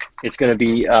class, it's going to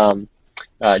be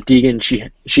Deegan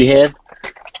Sheehan.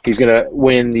 He's going to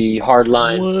win the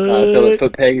hardline billet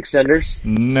foot peg extenders.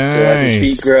 Nice. So as his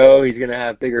feet grow, he's going to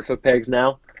have bigger foot pegs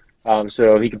now.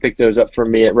 So he can pick those up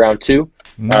from me at round 2.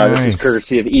 Nice. This is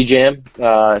courtesy of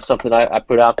eJam, something I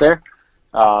put out there.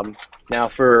 Now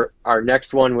for our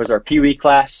next one was our Pee Wee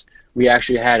class. We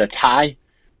actually had a tie.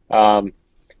 And,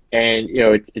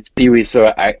 it's Pee Wee, so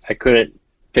I couldn't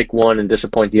pick one and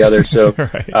disappoint the other. So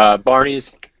right.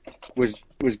 Barney's was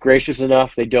gracious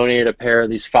enough. They donated a pair of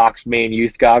these Fox Maine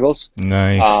Youth goggles.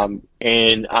 Nice.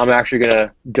 And I'm actually going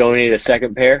to donate a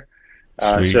second pair.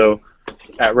 So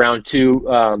at round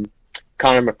 2,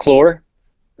 Connor McClure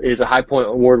is a High Point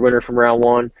Award winner from round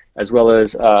 1, as well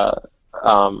as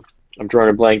I'm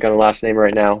drawing a blank on the last name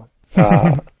right now.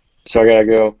 So I got to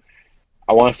go.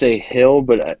 I want to say Hill,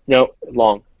 but no,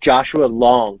 Long. Joshua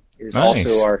Long is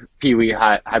also our Pee Wee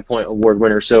High Point Award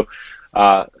winner. So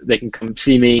they can come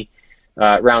see me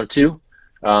round 2.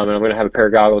 And I'm going to have a pair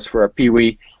of goggles for our Pee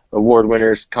Wee Award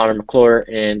winners, Connor McClure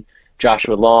and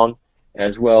Joshua Long,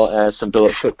 as well as some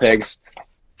billet foot pegs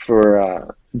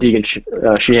for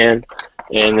Deegan Sheehan.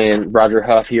 And then Roger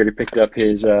Huff, he already picked up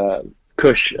his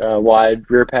Cush wide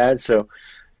rear pad. So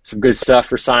some good stuff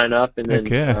for signing up. And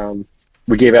then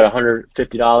we gave out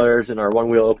 $150 in our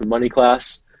one-wheel open money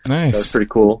class. Nice. So that's pretty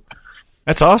cool.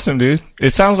 That's awesome, dude.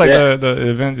 It sounds like the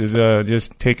event is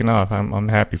just taking off. I'm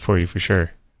happy for you, for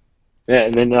sure. Yeah,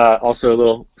 and then also a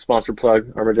little sponsor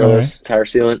plug, Armadillo's Tire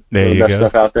Sealant. There some of the best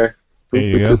stuff out there. There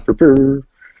you go.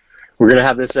 We're going to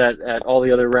have this at all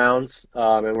the other rounds,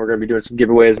 and we're going to be doing some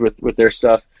giveaways with their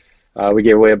stuff. We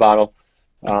gave away a bottle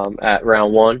at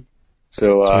round 1.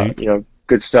 So,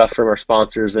 good stuff from our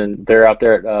sponsors, and they're out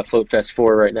there at Float Fest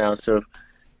 4 right now. So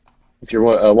if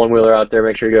you're a one-wheeler out there,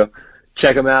 make sure you go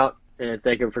check them out and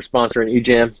thank them for sponsoring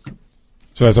eJam.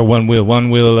 So that's a one-wheel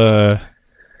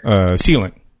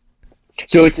sealant.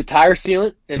 So it's a tire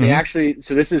sealant, and they actually,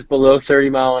 so this is below 30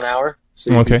 mile an hour.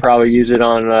 So you can probably use it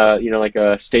on, like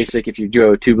a Stasic if you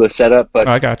do a tubeless setup.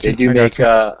 But they do make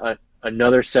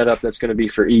another setup that's going to be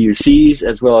for EUCs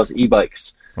as well as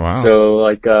e-bikes. Wow. So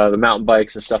like the mountain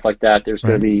bikes and stuff like that, there's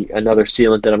going to be another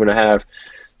sealant that I'm going to have.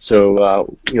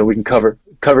 So, we can cover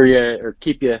you or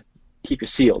keep you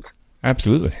sealed.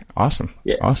 Absolutely. Awesome.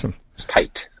 Yeah. Awesome. It's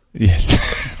tight.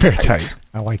 Yes. Very tight.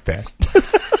 I like that.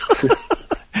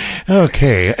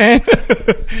 Okay. And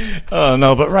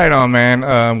no, but right on, man.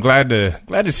 I'm glad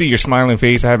to see your smiling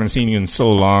face. I haven't seen you in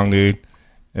so long, dude.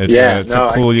 It's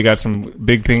cool. You got some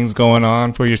big things going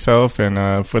on for yourself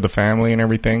and for the family and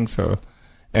everything. So,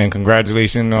 and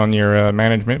congratulations on your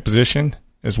management position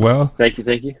as well. Thank you.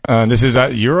 This is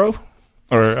at Euro?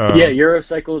 Or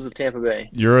Eurocycles of Tampa Bay.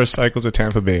 Eurocycles of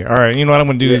Tampa Bay. All right. You know what I'm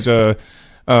going to do is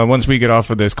once we get off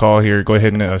of this call here, go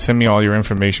ahead and send me all your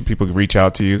information. People can reach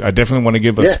out to you. I definitely want to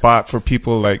give a spot for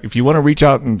people. Like, if you want to reach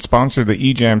out and sponsor the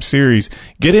eJam series,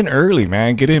 get in early,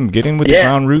 man. Get in with the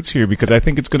ground roots here, because I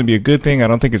think it's going to be a good thing. I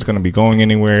don't think it's going to be going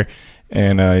anywhere.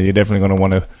 And you're definitely going to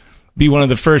want to be one of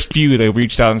the first few that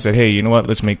reached out and said, hey, you know what?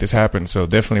 Let's make this happen. So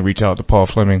definitely reach out to Paul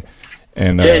Fleming.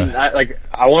 And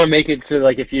I want to make it so,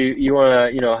 like, if you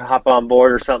want to, hop on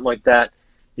board or something like that,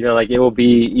 it will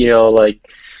be,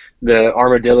 like the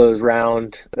Armadillos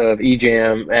round of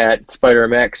eJam at Spider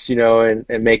MX,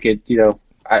 and make it,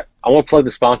 I want to plug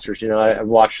the sponsors. I've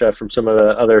watched from some of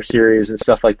the other series and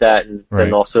stuff like that,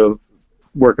 and also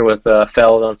working with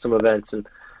Feld on some events, and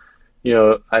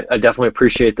I definitely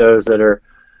appreciate those that are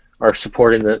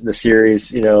supporting the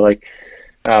series.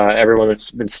 Everyone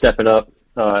that's been stepping up,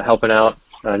 helping out.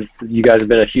 You guys have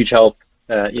been a huge help.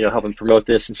 Helping promote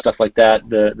this and stuff like that.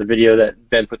 The video that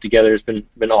Ben put together has been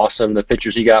awesome. The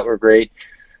pictures he got were great.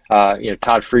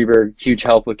 Todd Freeberg, huge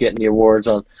help with getting the awards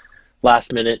on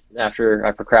last minute after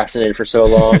I procrastinated for so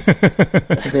long.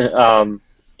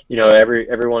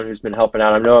 Everyone who's been helping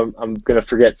out. I know I'm going to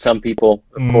forget some people,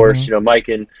 of course. Mike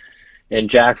and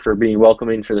Jack for being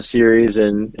welcoming for the series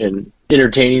and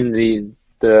entertaining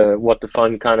the what the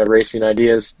fun kind of racing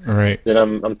ideas that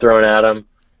I'm throwing at them.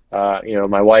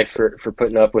 My wife for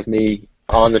putting up with me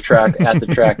on the track, at the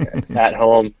track, at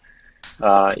home,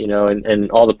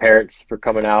 and all the parents for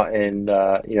coming out and,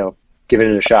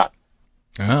 giving it a shot.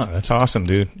 Oh, that's awesome,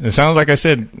 dude. It sounds like this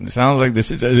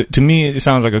is, to me, it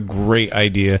sounds like a great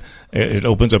idea. It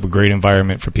opens up a great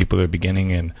environment for people that are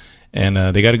beginning,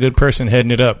 and they got a good person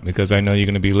heading it up, because I know you're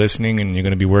going to be listening and you're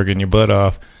going to be working your butt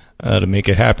off to make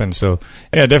it happen. So,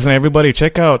 yeah, definitely everybody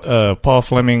check out Paul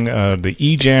Fleming, the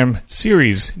eJam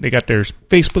series. They got their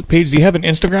Facebook page. Do you have an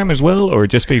Instagram as well, or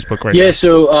just Facebook right now? Yeah,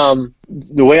 so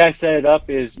the way I set it up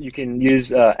is you can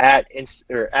use at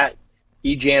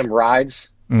eJam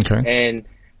Rides. Okay. And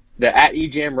the at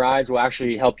eJam Rides will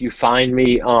actually help you find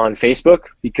me on Facebook,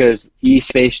 because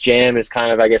eSpace Jam is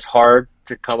kind of, I guess, hard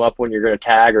to come up when you're going to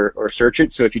tag or search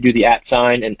it. So if you do the @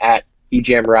 sign and at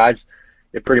eJam Rides,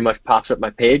 it pretty much pops up my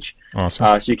page.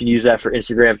 Awesome. So you can use that for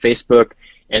Instagram, Facebook,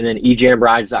 and then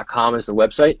ejamrides.com is the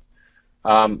website.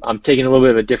 I'm taking a little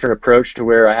bit of a different approach to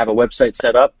where I have a website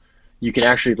set up. You can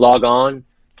actually log on,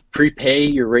 prepay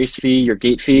your race fee, your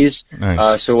gate fees.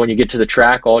 Nice. So when you get to the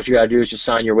track, all you got to do is just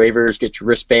sign your waivers, get your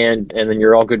wristband, and then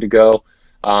you're all good to go.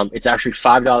 It's actually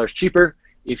 $5 cheaper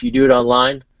if you do it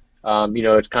online.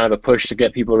 It's kind of a push to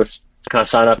get people to kind of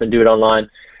sign up and do it online.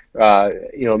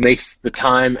 Makes the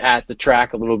time at the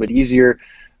track a little bit easier,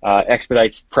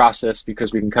 expedites process,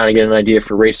 because we can kind of get an idea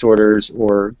for race orders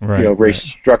or race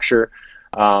structure.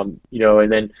 And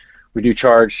then we do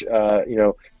charge,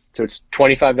 so it's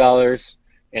 $25,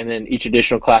 and then each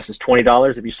additional class is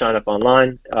 $20 if you sign up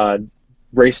online.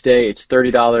 Race day, it's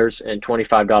 $30 and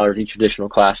 $25 each additional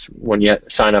class when you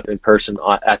sign up in person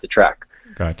at the track.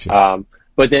 Gotcha.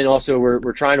 But then also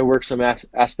we're trying to work some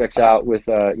aspects out with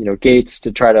gates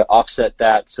to try to offset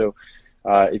that. So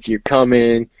if you come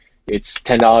in, it's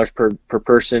 $10 per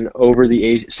person over the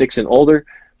age 6 and older.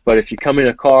 But if you come in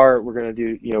a car, we're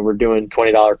doing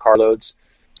 $20 car loads.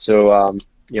 So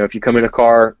if you come in a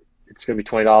car, it's going to be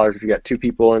 $20 if you got 2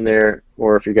 people in there,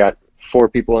 or if you got 4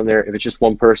 people in there. If it's just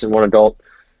one person, one adult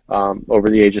over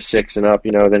the age of 6 and up,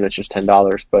 then it's just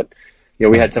 $10. But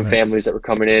we had some families that were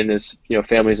coming in as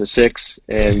families of 6,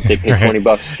 and they paid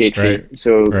 $20 gate fee,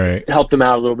 so it helped them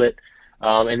out a little bit.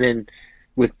 And then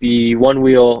with the one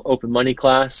wheel open money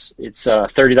class, it's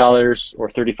 $30 or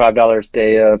 $35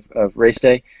 day of race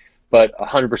day, but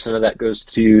 100% of that goes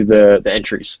to the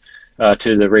entries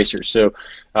to the racers. So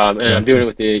and I'm doing it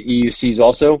with the EUCs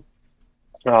also.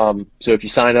 So if you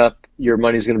sign up, your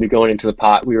money's going to be going into the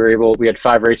pot. We had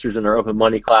 5 racers in our open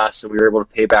money class, and we were able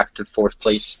to pay back to 4th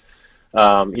place,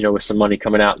 with some money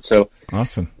coming out. So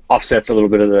awesome. Offsets a little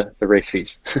bit of the race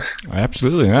fees.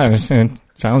 Absolutely.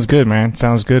 Sounds good, man.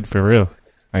 Sounds good for real.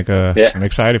 I'm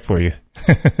excited for you.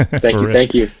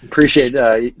 Thank you. Appreciate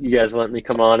you guys letting me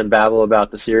come on and babble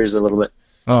about the series a little bit.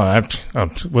 Oh, I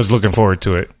was looking forward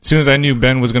to it. As soon as I knew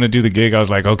Ben was going to do the gig, I was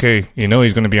like, okay,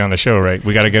 he's going to be on the show, right?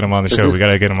 We got to get him on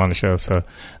the show. So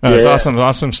it's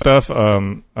awesome stuff.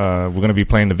 We're going to be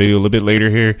playing the video a little bit later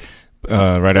here,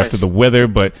 right after the weather,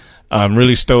 but I'm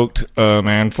really stoked,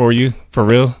 man, for you, for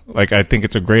real. I think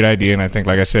it's a great idea, and I think,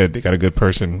 like I said, they got a good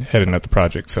person heading up the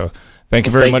project. So thank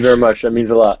you very much. Thank you very much. That means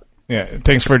a lot. Yeah,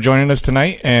 thanks for joining us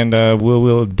tonight, and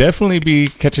we'll definitely be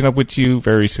catching up with you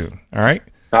very soon. All right?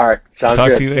 All right. Sounds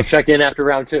good. To you later. We'll check in after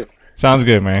round 2. Sounds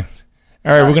good, man.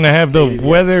 All right, we're going to have the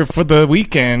weather for the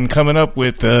weekend coming up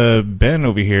with Ben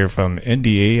over here from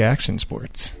NDA Action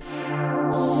Sports.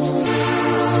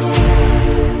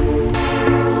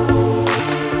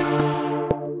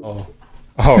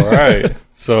 All right.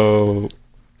 So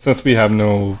since we have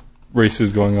no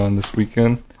races going on this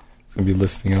weekend, it's going to be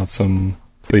listing out some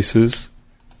places.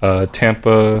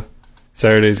 Tampa,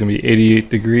 Saturday is going to be 88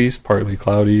 degrees, partly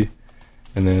cloudy.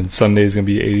 And then Sunday is going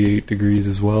to be 88 degrees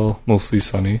as well, mostly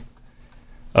sunny.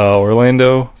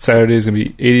 Orlando, Saturday is going to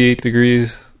be 88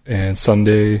 degrees, and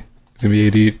Sunday is going to be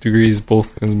 88 degrees,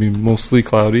 both going to be mostly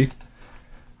cloudy.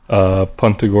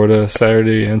 Punta Gorda,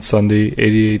 Saturday and Sunday,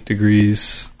 88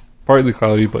 degrees, partly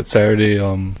cloudy, but Saturday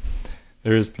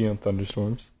there is PM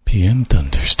thunderstorms.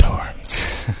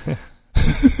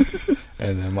 And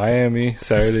then Miami,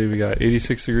 Saturday we got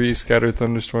 86 degrees, scattered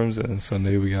thunderstorms, and then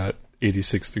Sunday we got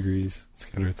 86 degrees,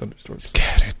 scattered thunderstorms.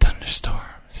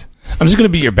 I'm just going to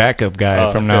be your backup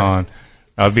guy from now on.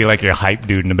 I'll be like your hype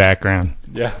dude in the background.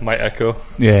 Yeah, my echo.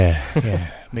 Yeah.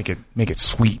 Make it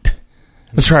sweet.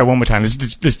 Let's try it one more time.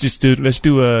 Let's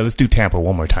do Tampa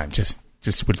one more time. Just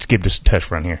give this a test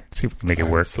run here. See if we can make it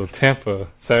work. So Tampa,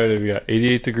 Saturday we got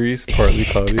 88 degrees, partly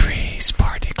cloudy. 88 degrees,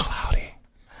 partly cloudy.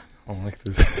 I don't like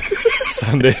this.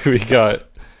 Sunday we got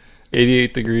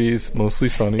 88 degrees, mostly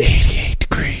sunny. 88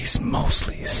 degrees,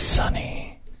 mostly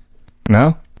sunny.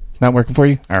 No? It's not working for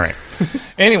you? All right.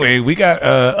 Anyway, we got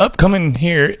upcoming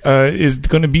here is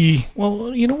going to be,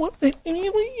 well, you know what? Let's get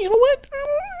it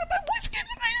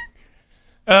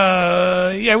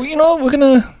right.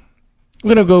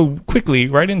 We're gonna go quickly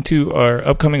right into our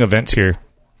upcoming events here.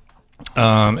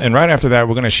 And right after that,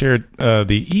 we're going to share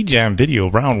the eJam video,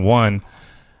 round 1,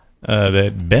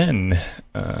 that Ben,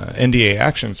 NDA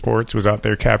Action Sports, was out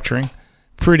there capturing.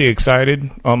 Pretty excited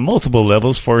on multiple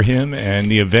levels for him and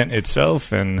the event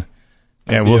itself. And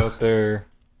we'll be out there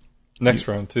next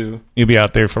round 2. You'll be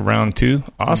out there for round 2.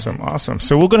 Awesome.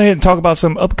 So we'll go ahead and talk about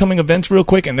some upcoming events real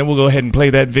quick, and then we'll go ahead and play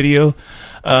that video.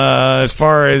 As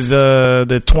far as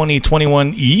the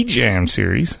 2021 eJam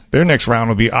series, their next round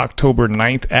will be October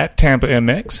 9th at Tampa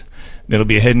MX. They'll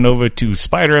be heading over to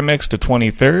Spider MX the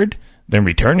 23rd, then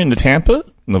returning to Tampa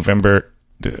November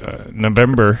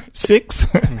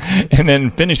 6th, and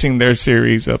then finishing their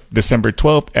series up December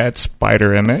 12th at Spider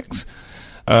MX.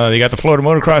 They got the Florida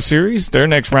Motocross Series. Their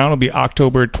next round will be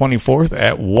October 24th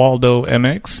at Waldo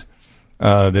MX.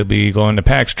 They'll be going to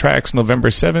PAX Tracks November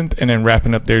 7th, and then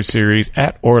wrapping up their series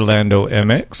at Orlando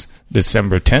MX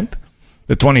December 10th.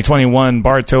 The 2021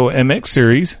 Bartow MX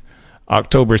Series,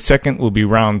 October 2nd, will be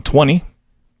round 20.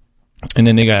 And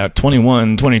then they got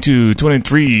 21, 22,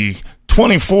 23,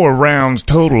 24 rounds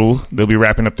total. They'll be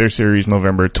wrapping up their series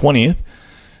November 20th.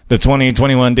 The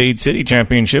 2021 Dade City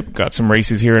Championship got some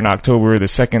races here in October the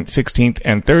 2nd, 16th,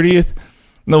 and 30th.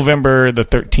 November the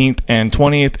 13th and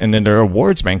 20th, and then their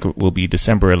awards banquet will be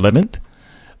December 11th.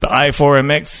 The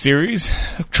I4MX Series,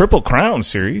 Triple Crown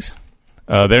Series,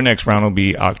 their next round will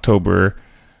be October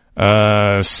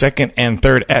 2nd and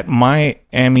 3rd at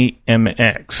Miami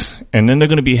MX. And then they're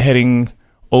going to be heading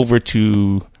over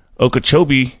to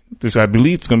Okeechobee. This, I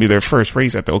believe, it's going to be their first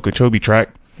race at the Okeechobee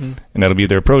track. And that'll be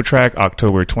their pro track,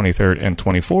 October 23rd and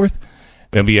 24th.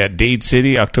 They'll be at Dade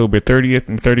City, October 30th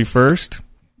and 31st.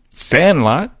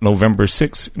 Sandlot, November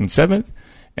 6th and 7th.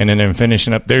 And then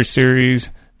finishing up their series,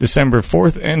 December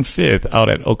 4th and 5th out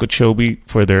at Okeechobee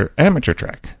for their amateur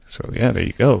track. So, yeah, there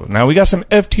you go. Now, we got some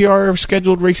FTR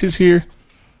scheduled races here.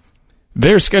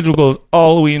 Their schedule goes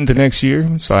all the way into next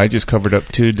year, so I just covered up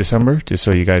to December, just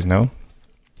so you guys know.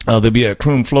 They'll be at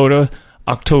Croom, Florida,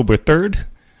 October 3rd,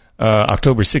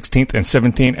 October 16th and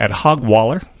 17th at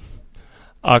Hogwaller.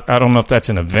 I don't know if that's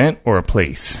an event or a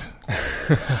place.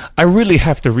 I really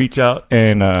have to reach out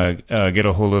and get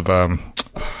a hold of...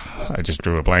 I just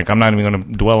drew a blank. I'm not even going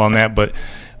to dwell on that, but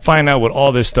find out what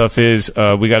all this stuff is.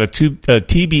 We got a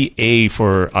TBA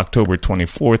for October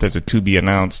 24th as a to be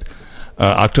announced.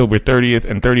 October 30th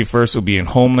and 31st will be in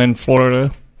Homeland,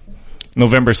 Florida.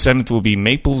 November 7th will be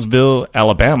Maplesville,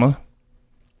 Alabama.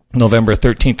 November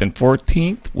 13th and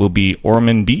 14th will be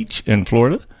Ormond Beach in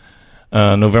Florida.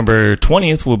 November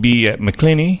 20th will be at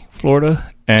McClinney,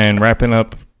 Florida. And wrapping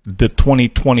up the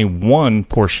 2021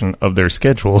 portion of their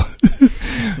schedule,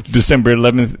 December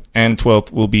 11th and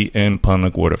 12th will be in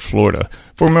Punta Gorda, Florida.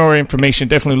 For more information,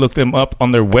 definitely look them up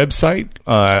on their website.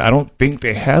 I don't think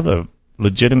they have a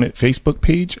legitimate Facebook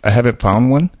page. I haven't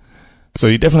found one. So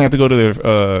you definitely have to go to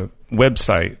their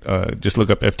website. Just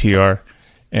look up FTR,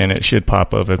 and it should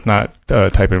pop up. If not,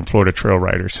 type in Florida Trail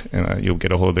Riders, and you'll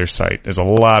get a hold of their site. There's a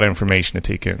lot of information to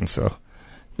take in, so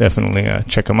definitely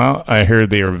check them out. I heard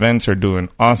their events are doing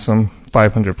awesome.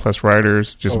 500-plus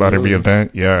riders, just about every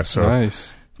event. Yeah, so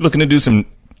nice. Looking to do some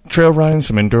trail riding,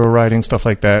 some enduro riding, stuff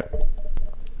like that.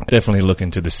 Definitely look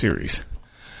into the series.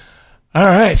 All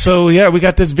right, so yeah, we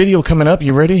got this video coming up.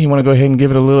 You ready? You want to go ahead and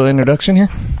give it a little introduction here?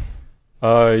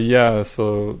 Yeah,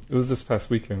 so it was this past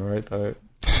weekend, right?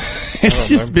 It's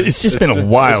just been a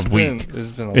wild week.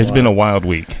 It's been a wild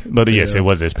week. But yes, it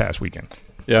was this past weekend.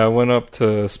 Yeah, I went up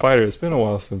to Spider. It's been a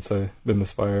while since I've been to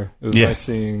Spider. It was nice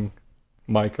seeing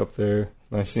Mike up there.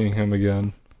 Nice seeing him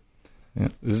again. Yeah.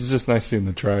 This is just nice seeing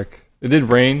the track. It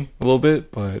did rain a little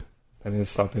bit, but I didn't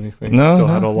stop anything. No, Still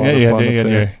had a lot of fun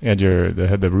they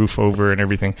had the roof over and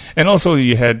everything. And also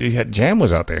you had Jam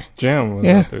was out there. Jam was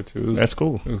out there too. That's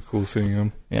cool. It was cool seeing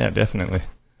him. Yeah, definitely.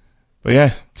 But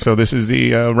yeah, so this is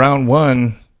the round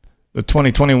one, the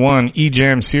 2021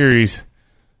 eJam series,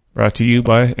 brought to you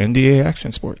by NDA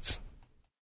Action Sports.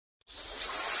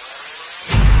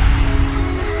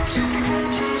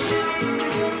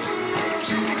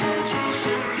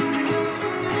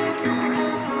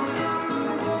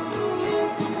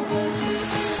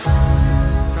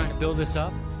 Build this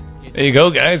up. There you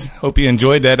go, guys. Hope you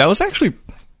enjoyed that. That was actually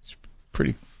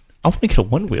pretty. I want to get a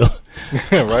one wheel.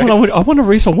 Right? I want to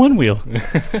race a one wheel.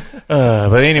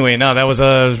 But anyway, no, that was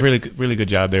a really good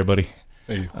job there, buddy.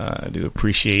 I do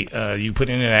appreciate you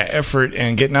putting in that effort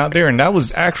and getting out there. And that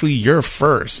was actually your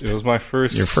first. It was my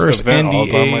first. Your first event NDA. all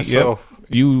by myself. Yep.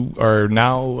 You are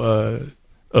now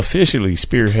officially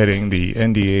spearheading the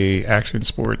NDA Action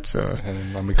Sports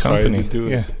and I'm excited company. to do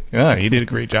it. Yeah, you did a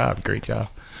great job. Great job.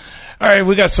 All right,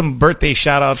 we got some birthday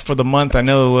shout-outs for the month. I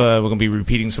know we're going to be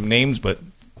repeating some names, but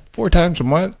 4 times a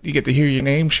month, you get to hear your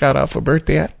name shout-out for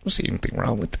birthday. I don't see anything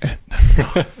wrong with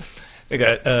that. We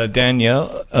got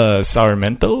Danielle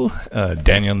Sarmento,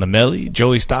 Daniel Namelli,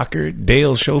 Joey Stocker,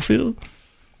 Dale Schofield,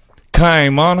 Kai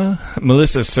Mana,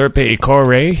 Melissa Serpe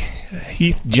Corey,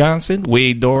 Heath Johnson,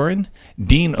 Wade Doran,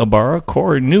 Dean Ibarra,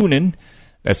 Corey Noonan.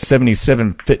 That's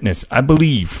 77 Fitness, I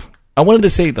believe. I wanted to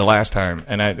say it the last time,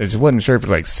 and I just wasn't sure if it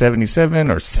was like 77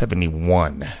 or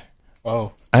 71.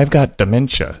 Oh. I've got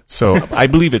dementia, so I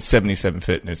believe it's 77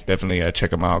 Fitness. Definitely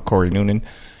check them out. Corey Noonan,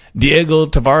 Diego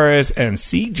Tavares, and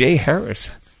C.J.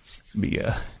 Harris be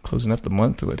closing up the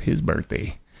month with his birthday.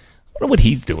 I wonder what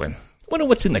he's doing. I wonder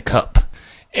what's in the cup.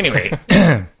 Anyway,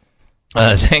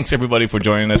 thanks everybody for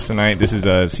joining us tonight. This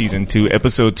is season 2,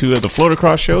 episode 2 of the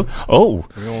Floridacross show. Oh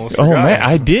man,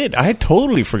 I did. I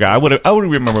totally forgot. I would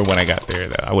remember when I got there.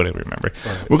 Though I would have remembered.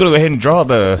 Right. We're gonna go ahead and draw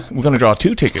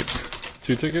 2 tickets.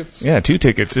 2 tickets? Yeah, 2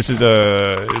 tickets. This is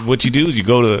what you do is you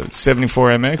go to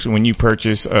 74MX, and when you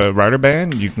purchase a rider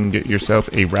band, you can get yourself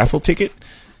a raffle ticket.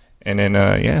 And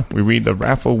then we read the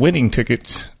raffle winning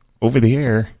tickets over the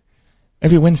air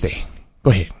every Wednesday.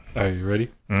 Go ahead. Are you ready?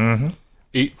 Mm-hmm.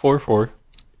 844.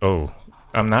 Oh,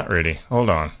 I'm not ready. Hold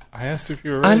on. I asked if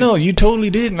you were ready. I know, you totally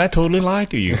did, and I totally lied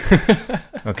to you.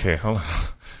 Okay, hold on.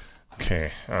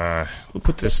 Okay, who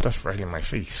put this stuff right in my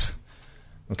face?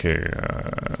 Okay,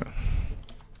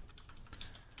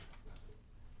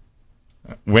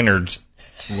 winners.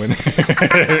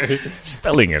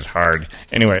 Spelling is hard.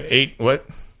 Anyway,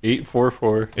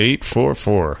 844.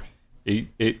 844.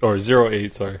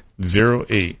 08, sorry.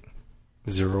 08.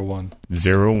 01.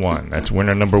 01. That's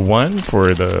winner number 1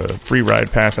 for the free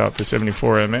ride pass out to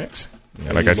 74MX.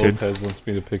 Yeah, like I said, Lopez wants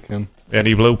me to pick him.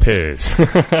 Eddie Lopez.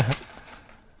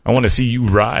 I want to see you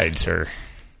ride, sir.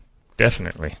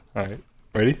 Definitely. All right.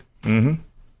 Ready? Mm-hmm.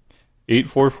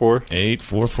 844.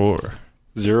 844.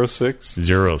 06.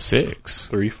 06.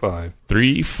 35.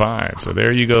 35. So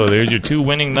there you go. There's your 2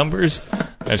 winning numbers.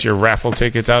 That's your raffle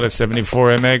tickets out at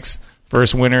 74MX.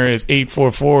 First winner is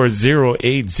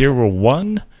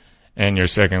 844-0801. And your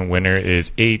second winner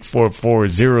is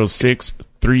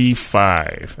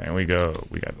 844-0635. There we go.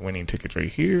 We got winning tickets right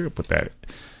here. Put that.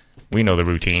 We know the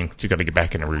routine. Just got to get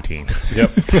back in the routine.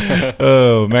 Yep.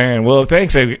 Oh, man. Well,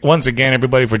 thanks once again,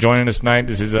 everybody, for joining us tonight.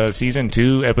 This is Season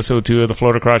 2, Episode 2 of the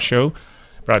Floridacross Show.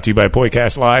 Brought to you by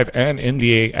Poicastlive and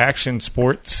NBA Action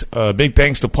Sports. Big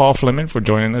thanks to Paul Fleming for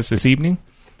joining us this evening.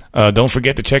 Don't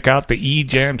forget to check out the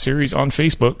E-Jam series on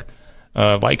Facebook.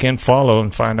 Like and follow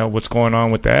and find out what's going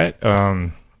on with that.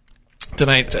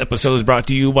 Tonight's episode is brought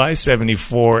to you by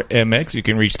 74MX. You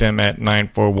can reach them at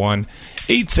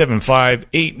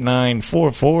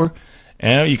 941-875-8944.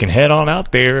 And you can head on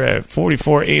out there at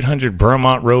 44800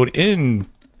 Vermont Road in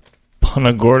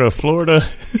Punta Gorda, Florida.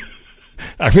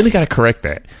 I really got to correct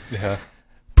that. Yeah.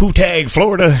 Putag,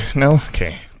 Florida. No?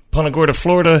 Okay. Punta Gorda,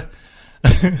 Florida.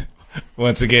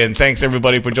 Once again, thanks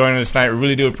everybody for joining us tonight. We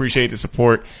really do appreciate the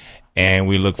support, and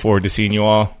we look forward to seeing you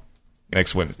all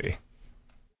next Wednesday.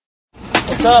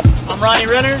 What's up? I'm Ronnie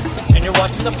Renner, and you're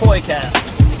watching the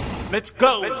Poicast. Let's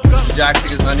go. This is Jack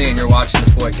Sigismundi, and you're watching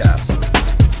the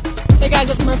Poicast. Hey guys,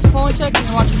 it's Marissa Polachek, and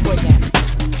you're watching the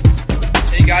Poicast.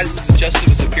 Hey guys, this is Justin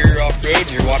with Superior Off-Road,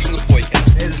 and you're watching the Poicast.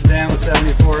 Hey, this is Dan with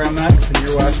 74MX, and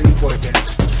you're watching the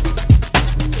Poicast.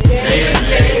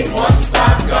 J&J One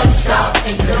Stop Gun Shop,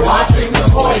 and you're watching the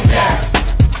Poicast.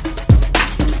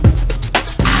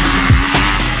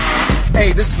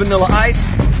 Hey, this is Vanilla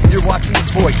Ice, and you're watching the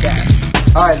Poicast.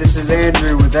 Hi, this is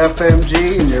Andrew with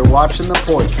FMG, and you're watching the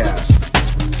Poicast.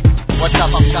 What's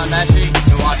up? I'm Sean Massey, and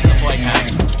you're watching the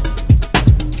Poicast.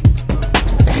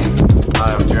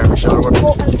 Hi, I'm Jeremy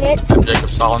Shuttleworth. I'm Jacob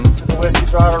Solomon. The Whiskey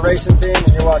Driver Racing Team,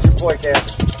 and you're watching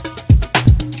Poicast.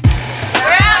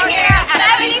 We're out here at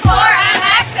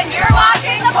 74MX, and you're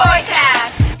watching the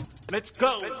Poicast. Let's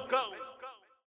go.